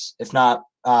questions. If not,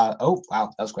 oh,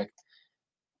 wow, that was quick.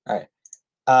 All right.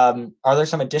 Are there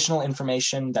some additional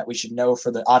information that we should know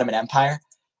for the Ottoman Empire?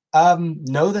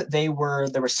 Know that they were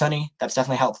Sunni. That's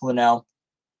definitely helpful to know.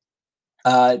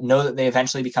 Know that they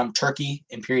eventually become Turkey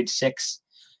in period 6.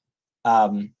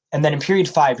 And then in period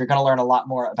 5, you're going to learn a lot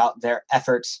more about their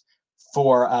efforts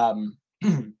for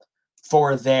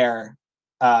for their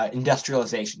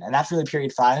industrialization, and that's really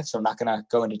period 5. So I'm not going to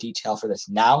go into detail for this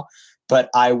now, but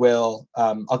I will.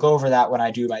 I'll go over that when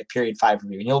I do my period 5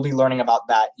 review, and you'll be learning about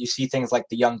that. You see things like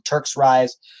the Young Turks'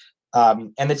 rise,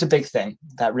 and it's a big thing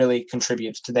that really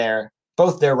contributes to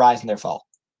both their rise and their fall.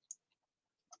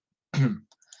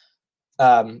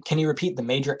 Can you repeat the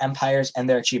major empires and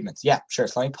their achievements? Yeah, sure.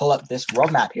 So let me pull up this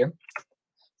world map here.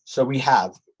 So we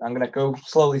have. I'm going to go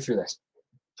slowly through this.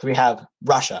 So we have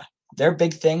Russia. Their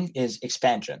big thing is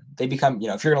expansion. They become,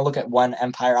 if you're going to look at one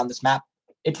empire on this map,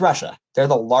 it's Russia. They're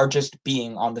the largest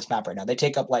being on this map right now. They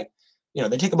take up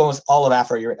they take up almost all of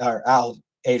Africa or all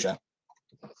Asia.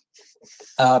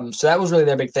 So that was really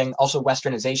their big thing. Also,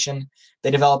 westernization.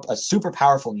 They developed a super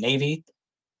powerful navy,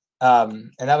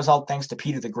 and that was all thanks to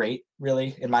Peter the Great,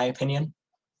 really, in my opinion.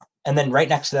 And then right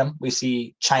next to them, we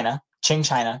see China, Qing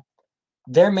China.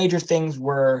 Their major things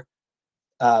were.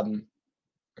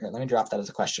 Here, let me drop that as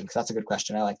a question because that's a good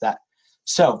question. I like that.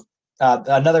 So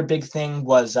another big thing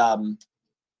was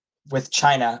with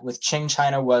China, with Qing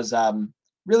China, was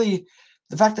really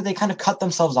the fact that they kind of cut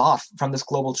themselves off from this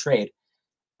global trade.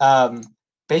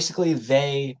 Basically,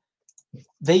 they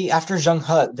after Zheng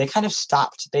He, they kind of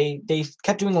stopped. They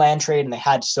kept doing land trade and they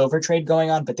had silver trade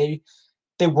going on, but they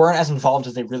weren't as involved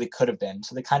as they really could have been.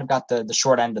 So they kind of got the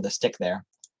short end of the stick there.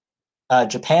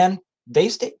 Japan, they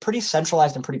stayed pretty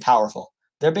centralized and pretty powerful.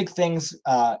 Their big things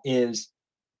is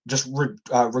just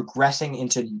regressing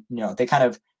into, they kind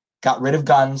of got rid of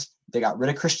guns. They got rid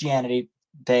of Christianity.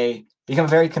 They become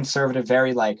very conservative,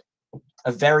 very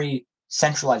a very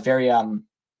centralized, very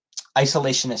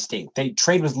isolationist state.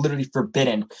 Trade was literally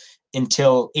forbidden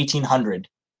until 1800,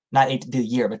 not the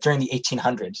year, but during the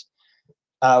 1800s.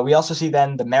 We also see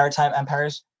then the maritime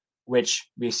empires, which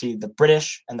we see the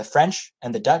British and the French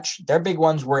and the Dutch. Their big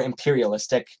ones were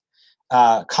imperialistic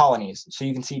colonies. So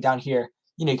you can see down here,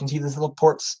 you can see these little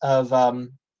ports of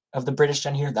the British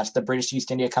down here. That's the British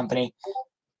East India Company.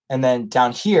 And then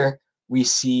down here, we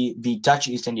see the Dutch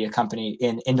East India Company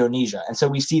in Indonesia. And so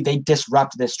we see they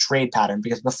disrupt this trade pattern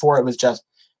because before it was just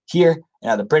here,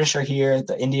 the British are here,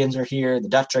 the Indians are here, the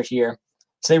Dutch are here.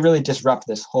 So they really disrupt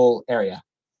this whole area.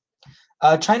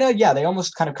 China, yeah, they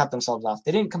almost kind of cut themselves off.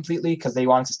 They didn't completely because they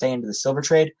wanted to stay into the silver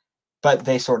trade, but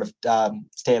they sort of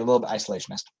stayed a little bit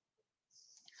isolationist.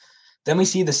 Then we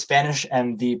see the Spanish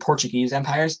and the Portuguese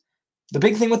empires. The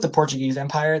big thing with the Portuguese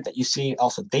Empire that you see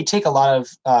also, they take a lot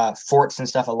of forts and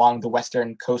stuff along the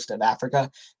western coast of Africa.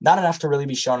 Not enough to really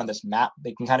be shown on this map.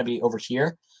 They can kind of be over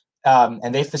here.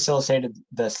 And they facilitated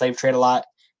the slave trade a lot.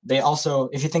 They also,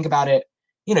 if you think about it,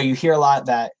 you hear a lot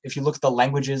that if you look at the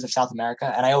languages of South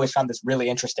America, and I always found this really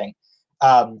interesting,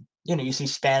 you see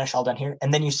Spanish all down here,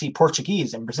 and then you see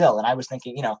Portuguese in Brazil. And I was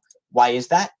thinking, why is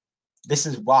that? This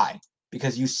is why.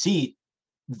 Because you see,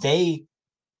 they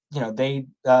they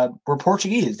were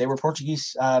Portuguese. They were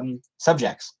Portuguese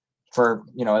subjects for,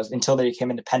 until they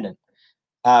became independent.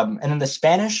 And then the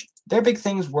Spanish, their big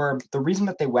things were, the reason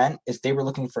that they went is they were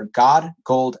looking for God,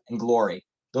 gold, and glory.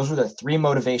 Those were the three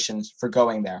motivations for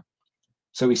going there.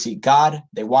 So we see God,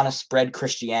 they want to spread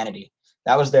Christianity.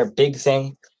 That was their big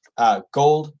thing.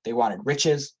 Gold, they wanted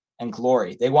riches, and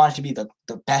glory. They wanted to be the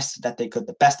best that they could,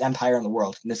 the best empire in the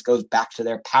world. And this goes back to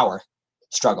their power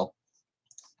struggle.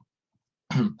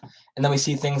 And then we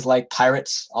see things like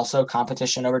pirates, also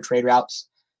competition over trade routes,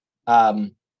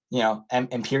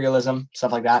 imperialism,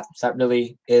 stuff like that. So that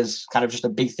really is kind of just a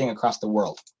big thing across the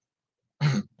world.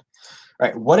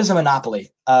 Right. What is a monopoly?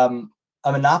 A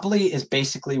monopoly is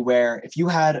basically where if you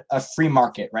had a free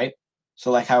market, right?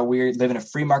 So like how we live in a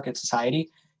free market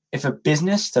society, if a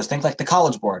business, so think like the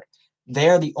College Board,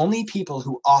 they're the only people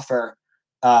who offer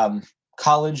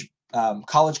college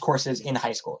courses in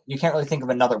high school. You can't really think of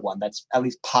another one that's at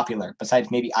least popular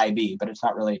besides maybe IB, but it's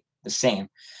not really the same.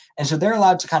 And so they're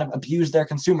allowed to kind of abuse their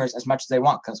consumers as much as they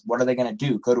want, because what are they going to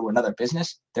do? Go to another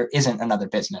business? There isn't another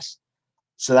business.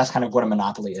 So that's kind of what a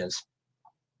monopoly is.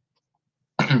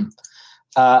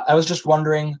 I was just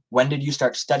wondering, when did you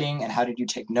start studying and how did you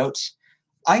take notes?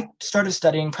 I started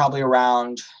studying probably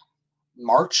around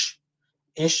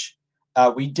March-ish.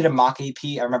 We did a mock AP.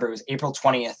 I remember it was April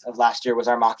 20th of last year was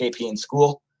our mock AP in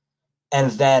school.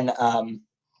 And then and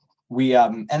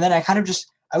then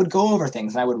I would go over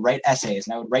things and I would write essays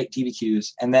and I would write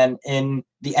DBQs. And then in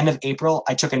the end of April,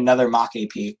 I took another mock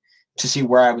AP to see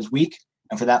where I was weak.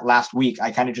 And for that last week,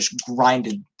 I kind of just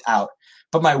grinded out.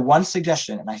 But my one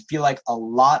suggestion, and I feel like a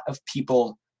lot of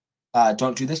people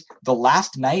don't do this, the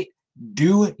last night,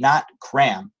 do not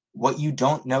cram. What you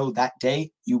don't know that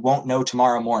day, you won't know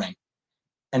tomorrow morning.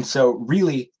 And so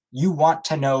really, you want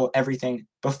to know everything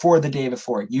before the day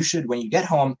before. You should, when you get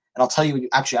home, and I'll tell you,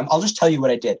 actually, I'll just tell you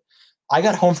what I did. I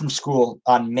got home from school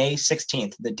on May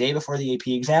 16th, the day before the AP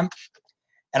exam,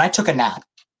 and I took a nap.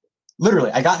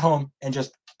 Literally, I got home and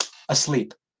just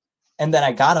asleep. And then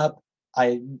I got up,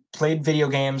 I played video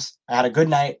games, I had a good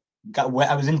night, I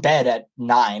was in bed at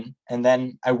 9, and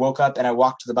then I woke up and I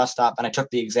walked to the bus stop and I took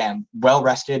the exam, well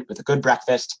rested, with a good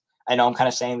breakfast. I know I'm kind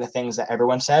of saying the things that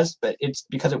everyone says, but it's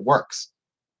because it works.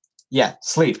 Yeah,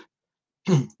 sleep.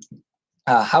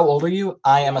 How old are you?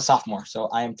 I am a sophomore, so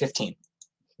I am 15.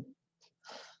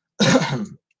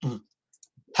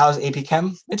 How's AP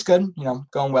Chem? It's good,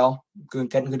 going well,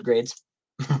 getting good grades.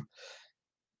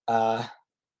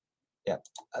 Yeah,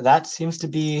 that seems to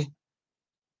be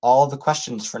all the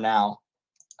questions for now.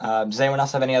 Does anyone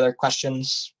else have any other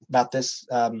questions about this?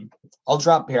 I'll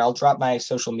drop my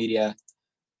social media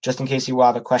just in case you will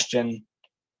have a question,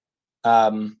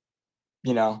 about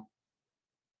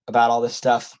all this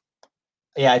stuff.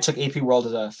 Yeah, I took AP World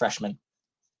as a freshman.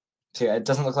 So yeah, it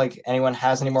doesn't look like anyone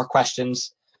has any more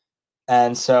questions.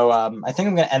 And so I think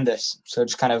I'm going to end this. So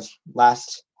just kind of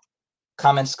last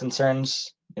comments,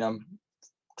 concerns,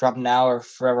 drop them now or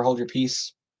forever hold your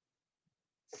peace.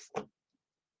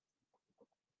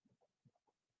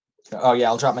 Oh yeah,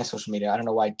 I'll drop my social media. I don't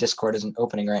know why Discord isn't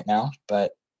opening right now,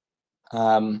 but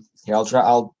here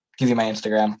I'll give you my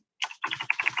Instagram.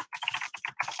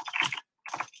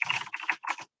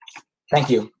 Thank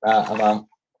you, Aval.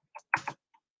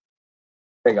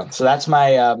 There you go. So that's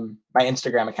my my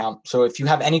Instagram account. So if you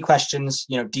have any questions,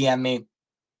 DM me.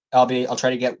 I'll try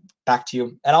to get back to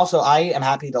you. And also, I am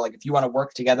happy to, if you want to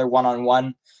work together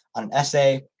one-on-one on an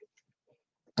essay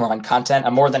or on content,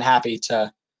 I'm more than happy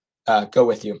to go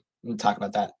with you and talk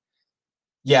about that.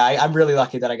 Yeah, I'm really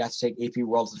lucky that I got to take AP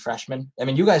World as a freshman. I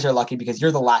mean, you guys are lucky because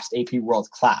you're the last AP World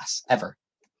class ever.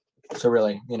 So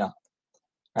really, All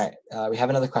right, we have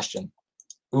another question.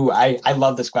 Ooh, I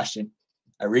love this question.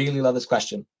 I really love this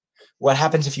question. What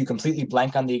happens if you completely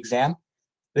blank on the exam?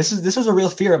 This was a real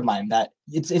fear of mine, that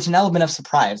it's an element of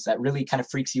surprise that really kind of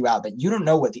freaks you out, that you don't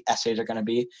know what the essays are going to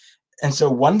be. And so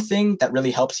one thing that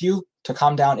really helps you to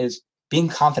calm down is being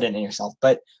confident in yourself.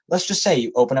 But let's just say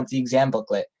you open up the exam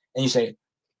booklet and you say,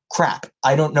 crap,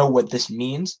 I don't know what this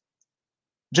means.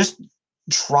 Just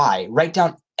write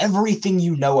down everything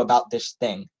you know about this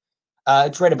thing.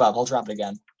 It's right above. I'll drop it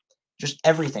again. Just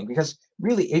everything, because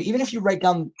really, even if you write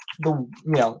down the,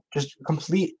 just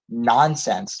complete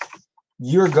nonsense,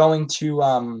 you're going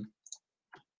to,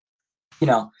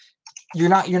 you're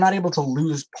not able to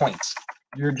lose points.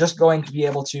 You're just going to be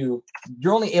able to,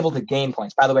 you're only able to gain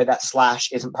points. By the way, that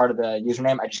slash isn't part of the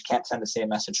username. I just can't send the same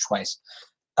message twice.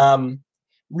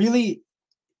 Really,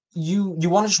 you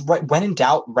want to just write, when in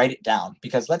doubt, write it down.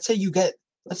 Because let's say you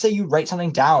write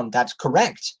something down that's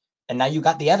correct, and now you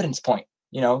got the evidence point.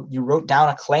 You wrote down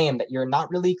a claim that you're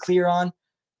not really clear on.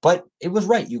 but it was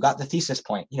right. You got the thesis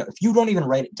point. You know, if you don't even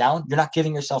write it down, you're not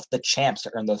giving yourself the chance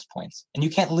to earn those points, and you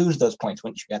can't lose those points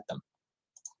once you get them.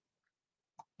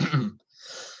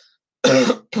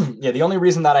 Yeah, the only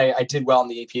reason that I did well in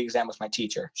the AP exam was my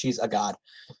teacher. She's a god.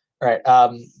 All right.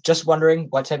 Just wondering,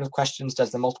 what type of questions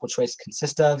does the multiple choice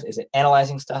consist of? Is it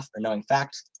analyzing stuff or knowing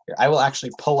facts? Here, I will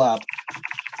actually pull up.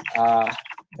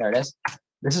 There it is.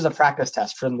 This is a practice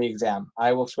test from the exam.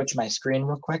 I will switch my screen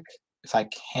real quick if I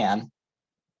can.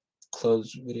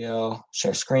 Close video,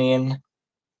 share screen,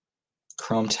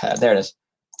 Chrome tab. There it is.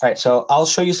 All right, so I'll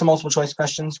show you some multiple choice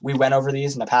questions. We went over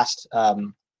these in a past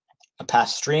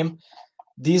stream.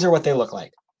 These are what they look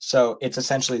like. So it's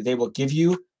essentially they will give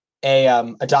you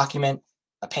a document,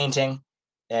 a painting,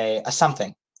 a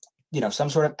something, you know, some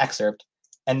sort of excerpt,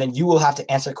 and then you will have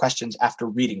to answer questions after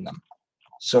reading them.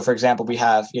 So, for example, we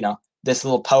have, you know, this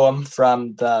little poem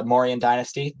from the Mauryan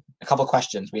dynasty, a couple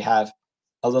questions. We have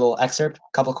a little excerpt,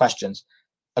 a couple questions,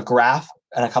 a graph,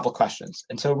 and a couple questions.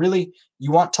 And so really,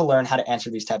 you want to learn how to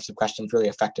answer these types of questions really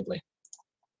effectively.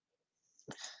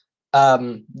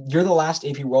 You're the last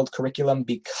AP World curriculum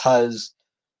because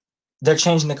they're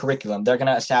changing the curriculum. They're going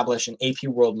to establish an AP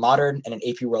World Modern and an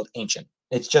AP World Ancient.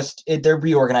 It's just, they're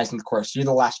reorganizing the course. You're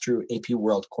the last true AP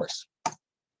World course.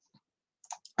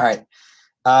 All right.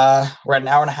 We're at an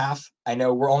hour and a half. I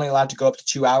know we're only allowed to go up to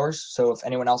 2 hours. So if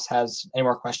anyone else has any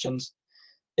more questions,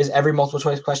 is every multiple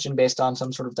choice question based on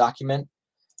some sort of document?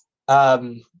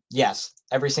 Yes,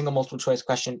 every single multiple choice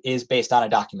question is based on a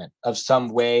document of some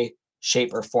way,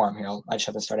 shape, or form. Here, I just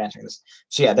have to start answering this.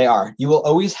 So yeah, they are. You will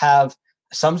always have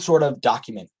some sort of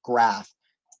document, graph,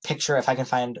 picture. If I can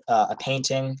find a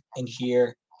painting in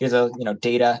here, here's a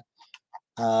data.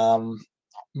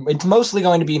 It's mostly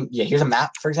going to be here's a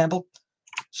map, for example.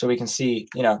 So we can see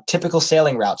typical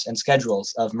sailing routes and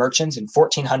schedules of merchants in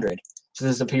 1400. So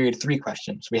this is a period 3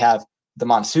 question. So we have the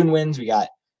monsoon winds. We got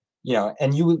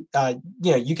and you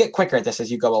get quicker at this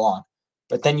as you go along.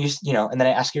 But then and then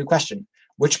I ask you a question: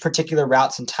 which particular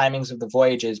routes and timings of the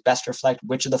voyages best reflect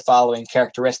which of the following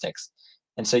characteristics?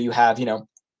 And so you have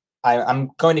I'm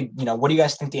going to what do you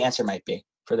guys think the answer might be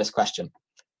for this question?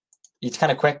 It's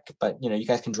kind of quick, but you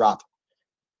guys can drop.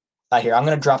 Here, I'm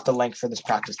going to drop the link for this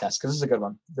practice test because this is a good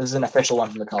one. This is an official one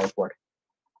from the College Board.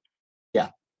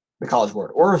 Yeah, the College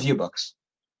Board or review books.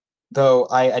 Though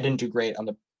I didn't do great on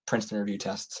the Princeton review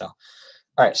test. So,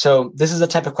 all right. So this is a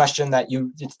type of question that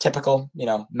it's typical,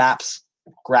 maps,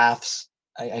 graphs.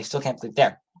 I still can't believe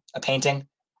there. A painting,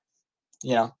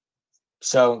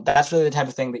 So that's really the type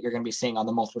of thing that you're going to be seeing on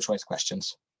the multiple choice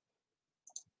questions.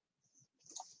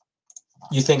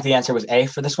 You think the answer was A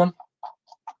for this one?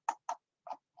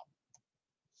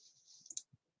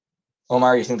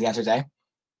 Omar, you think the answer is A? All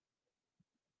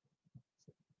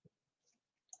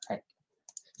right.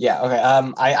 Yeah, okay.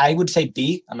 I would say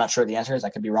B. I'm not sure what the answer is. I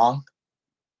could be wrong.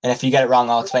 And if you get it wrong,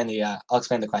 I'll explain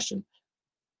the question.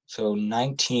 So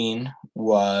 19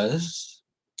 was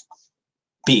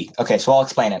B. Okay, so I'll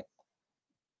explain it.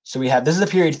 So we have, this is a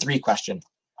period 3 question.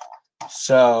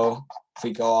 So if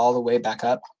we go all the way back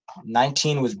up,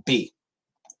 19 was B.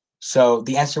 So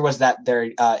the answer was that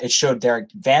it showed their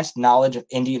advanced knowledge of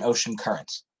Indian Ocean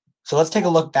currents. So let's take a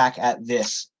look back at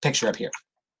this picture up here.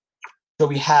 So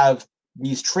we have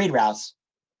these trade routes,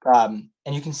 and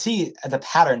you can see the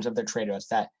patterns of their trade routes.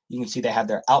 That you can see they have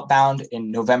their outbound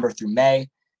in November through May,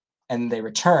 and they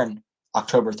return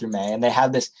October through May, and they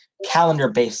have this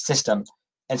calendar-based system.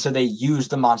 And so they use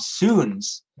the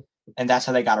monsoons, and that's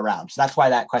how they got around. So that's why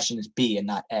that question is B and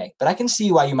not A. But I can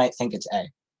see why you might think it's A.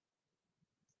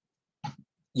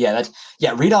 Yeah,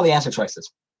 read all the answer choices.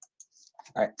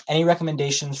 All right. Any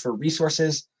recommendations for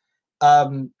resources?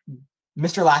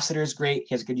 Mr. Lassiter is great.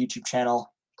 He has a good YouTube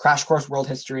channel. Crash Course World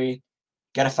History.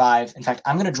 Get a 5. In fact,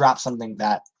 I'm going to drop something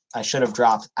that I should have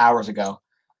dropped hours ago.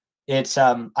 It's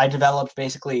I developed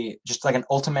basically just like an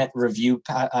ultimate review,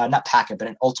 not packet, but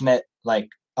an ultimate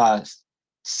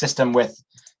system with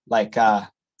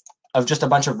of just a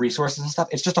bunch of resources and stuff.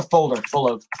 It's just a folder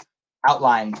full of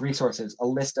outlined resources, a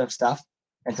list of stuff.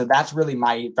 And so that's really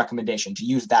my recommendation, to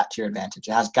use that to your advantage.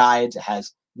 It has guides, it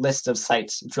has lists of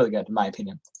sites. It's really good, in my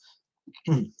opinion.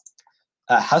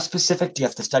 How specific do you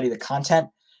have to study the content?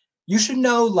 You should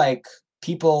know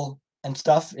people and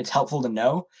stuff. It's helpful to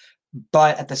know,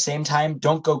 but at the same time,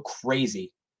 don't go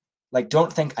crazy.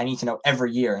 Don't think I need to know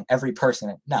every year and every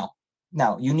person.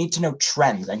 No, you need to know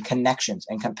trends and connections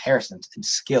and comparisons and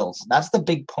skills. That's the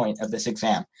big point of this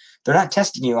exam. They're not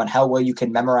testing you on how well you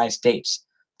can memorize dates.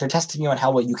 They're testing you on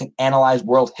how well you can analyze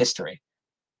world history.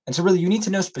 And so really, you need to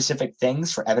know specific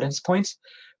things for evidence points,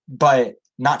 but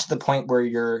not to the point where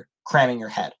you're cramming your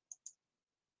head.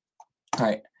 All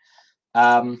right.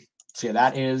 So yeah,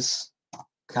 that is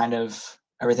kind of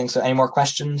everything. So any more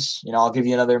questions? I'll give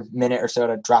you another minute or so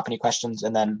to drop any questions,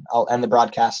 and then I'll end the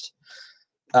broadcast.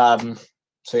 So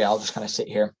yeah, I'll just kind of sit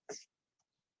here.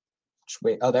 Just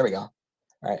wait. Oh, there we go. All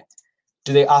right.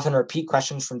 Do they often repeat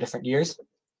questions from different years?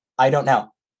 I don't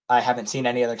know. I haven't seen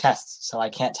any other tests, so I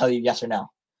can't tell you yes or no.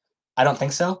 I don't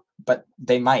think so, but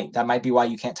they might. That might be why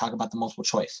you can't talk about the multiple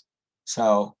choice.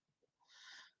 So,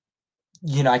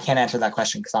 I can't answer that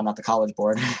question because I'm not the College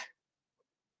Board.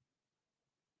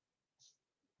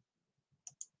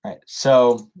 Right.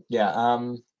 So, yeah.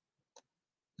 I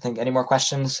think any more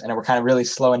questions? And we're kind of really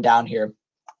slowing down here.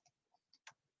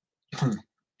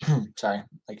 Sorry,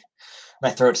 like my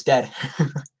throat's dead.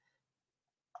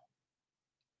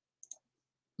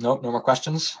 Nope, no more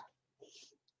questions.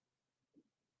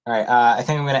 All right, I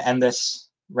think I'm going to end this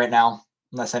right now,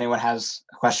 unless anyone has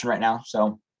a question right now.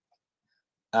 So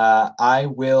I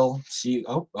will see you.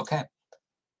 Oh, okay.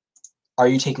 Are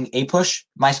you taking APUSH?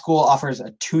 My school offers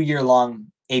a 2-year-long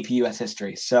AP US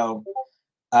history. So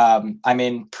I'm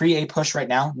in pre-APUSH right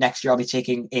now. Next year I'll be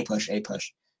taking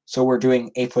APUSH. So we're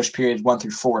doing APUSH periods 1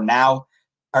 through 4 now,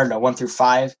 or no, 1 through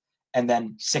 5, and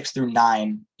then 6 through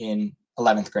 9 in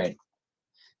 11th grade.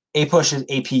 APUSH is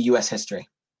AP US history.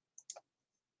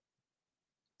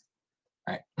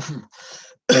 All right.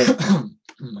 Oh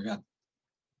my god.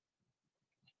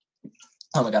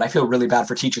 Oh my god, I feel really bad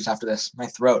for teachers after this. My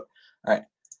throat. All right.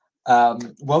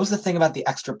 What was the thing about the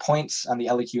extra points on the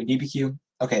LEQ and DBQ?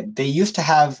 Okay, they used to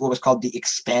have what was called the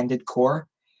expanded core.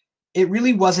 It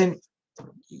really wasn't,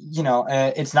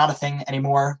 it's not a thing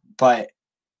anymore, but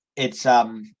it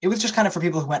was just kind of for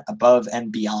people who went above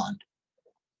and beyond.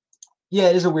 Yeah,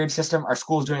 it is a weird system. Our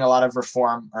school's doing a lot of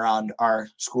reform around our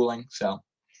schooling, so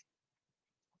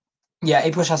yeah,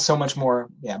 APUSH has so much more.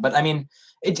 Yeah, but I mean,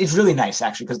 it's really nice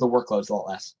actually because the workload's a lot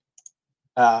less.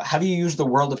 Have you used the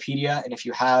Worldopedia? And if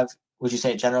you have, would you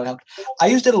say it generally helped? I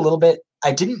used it a little bit.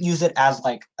 I didn't use it as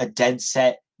like a dead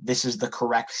set, this is the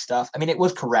correct stuff. I mean, it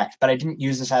was correct, but I didn't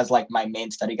use this as like my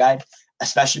main study guide,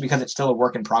 especially because it's still a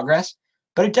work in progress.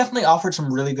 But it definitely offered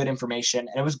some really good information,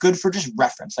 and it was good for just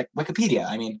reference, like Wikipedia.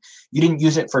 I mean, you didn't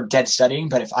use it for dead studying,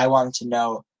 but if I wanted to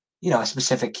know, a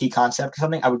specific key concept or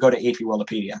something, I would go to AP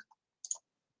Worldopedia.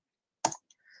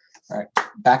 All right,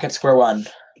 back at square one.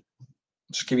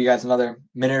 Just give you guys another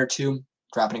minute or two.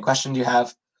 Drop any questions you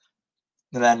have.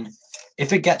 And then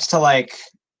if it gets to like,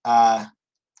 an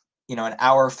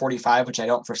hour 45, which I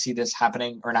don't foresee this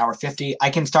happening, or an hour 50, I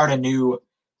can start a new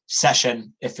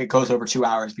session if it goes over 2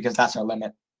 hours because that's our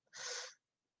limit.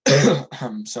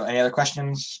 So any other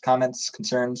questions, comments,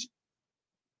 concerns?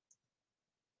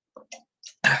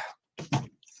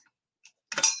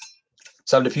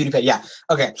 Sub to PewDiePie. Yeah.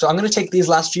 Okay. So I'm going to take these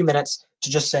last few minutes to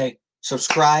just say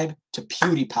subscribe to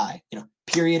PewDiePie,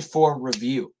 period for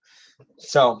review.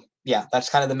 So yeah, that's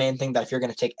kind of the main thing, that if you're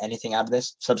going to take anything out of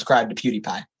this, subscribe to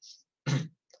PewDiePie.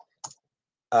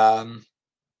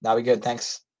 That'll be good.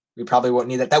 Thanks. We probably won't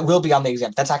need that. That will be on the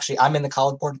exam. That's actually, I'm in the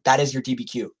College Board. That is your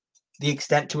DBQ. The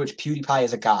extent to which PewDiePie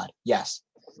is a god. Yes.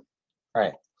 All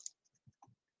right.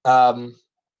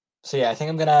 So yeah, I think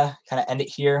I'm gonna kind of end it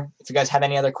here. If you guys have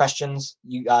any other questions,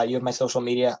 you have my social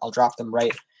media. I'll drop them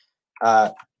right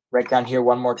down here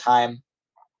one more time.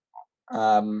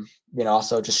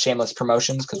 Also just shameless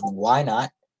promotions, because why not?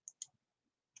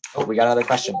 Oh, we got another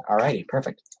question. All righty,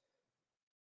 perfect.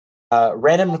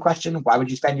 Random question: why would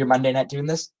you spend your Monday night doing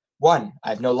this? One, I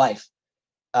have no life.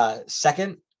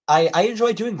 Second, I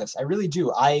enjoy doing this. I really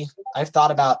do. I've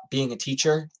thought about being a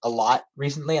teacher a lot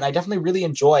recently, and I definitely really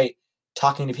enjoy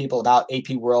talking to people about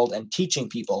AP World and teaching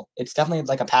people. It's definitely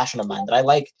like a passion of mine that I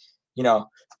like,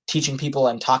 teaching people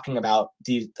and talking about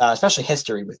the especially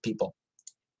history with people.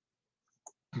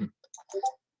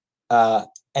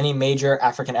 Any major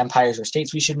African empires or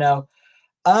states we should know?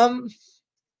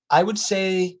 I would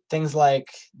say things like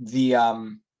the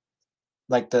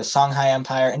Songhai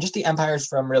Empire and just the empires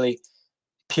from really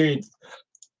period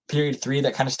 3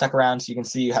 that kind of stuck around. So you can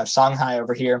see you have Songhai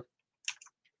over here.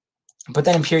 But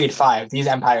then in period 5, these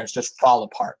empires just fall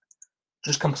apart,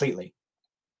 just completely.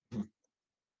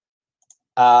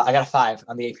 I got a 5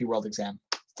 on the AP World exam.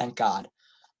 Thank God.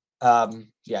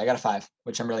 Yeah, I got a 5,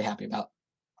 which I'm really happy about.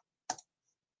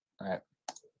 All right.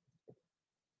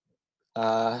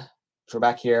 So we're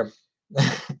back here.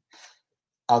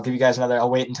 I'll give you guys another.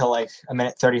 I'll wait until like a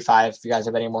minute 35. If you guys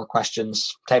have any more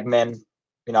questions, type them in.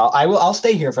 I'll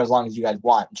stay here for as long as you guys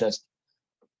want. Just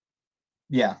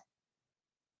yeah.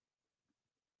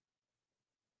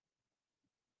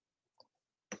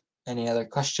 Any other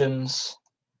questions?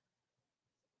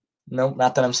 Nope,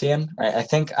 not that I'm seeing. All right, I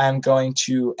think I'm going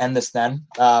to end this then.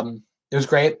 it was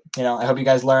great. I hope you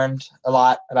guys learned a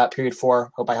lot about period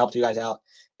 4. Hope I helped you guys out.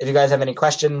 If you guys have any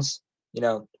questions, hit me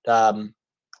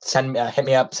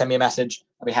up, send me a message.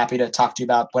 I'll be happy to talk to you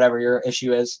about whatever your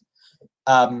issue is.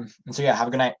 And so yeah, have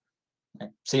a good night.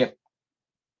 See you.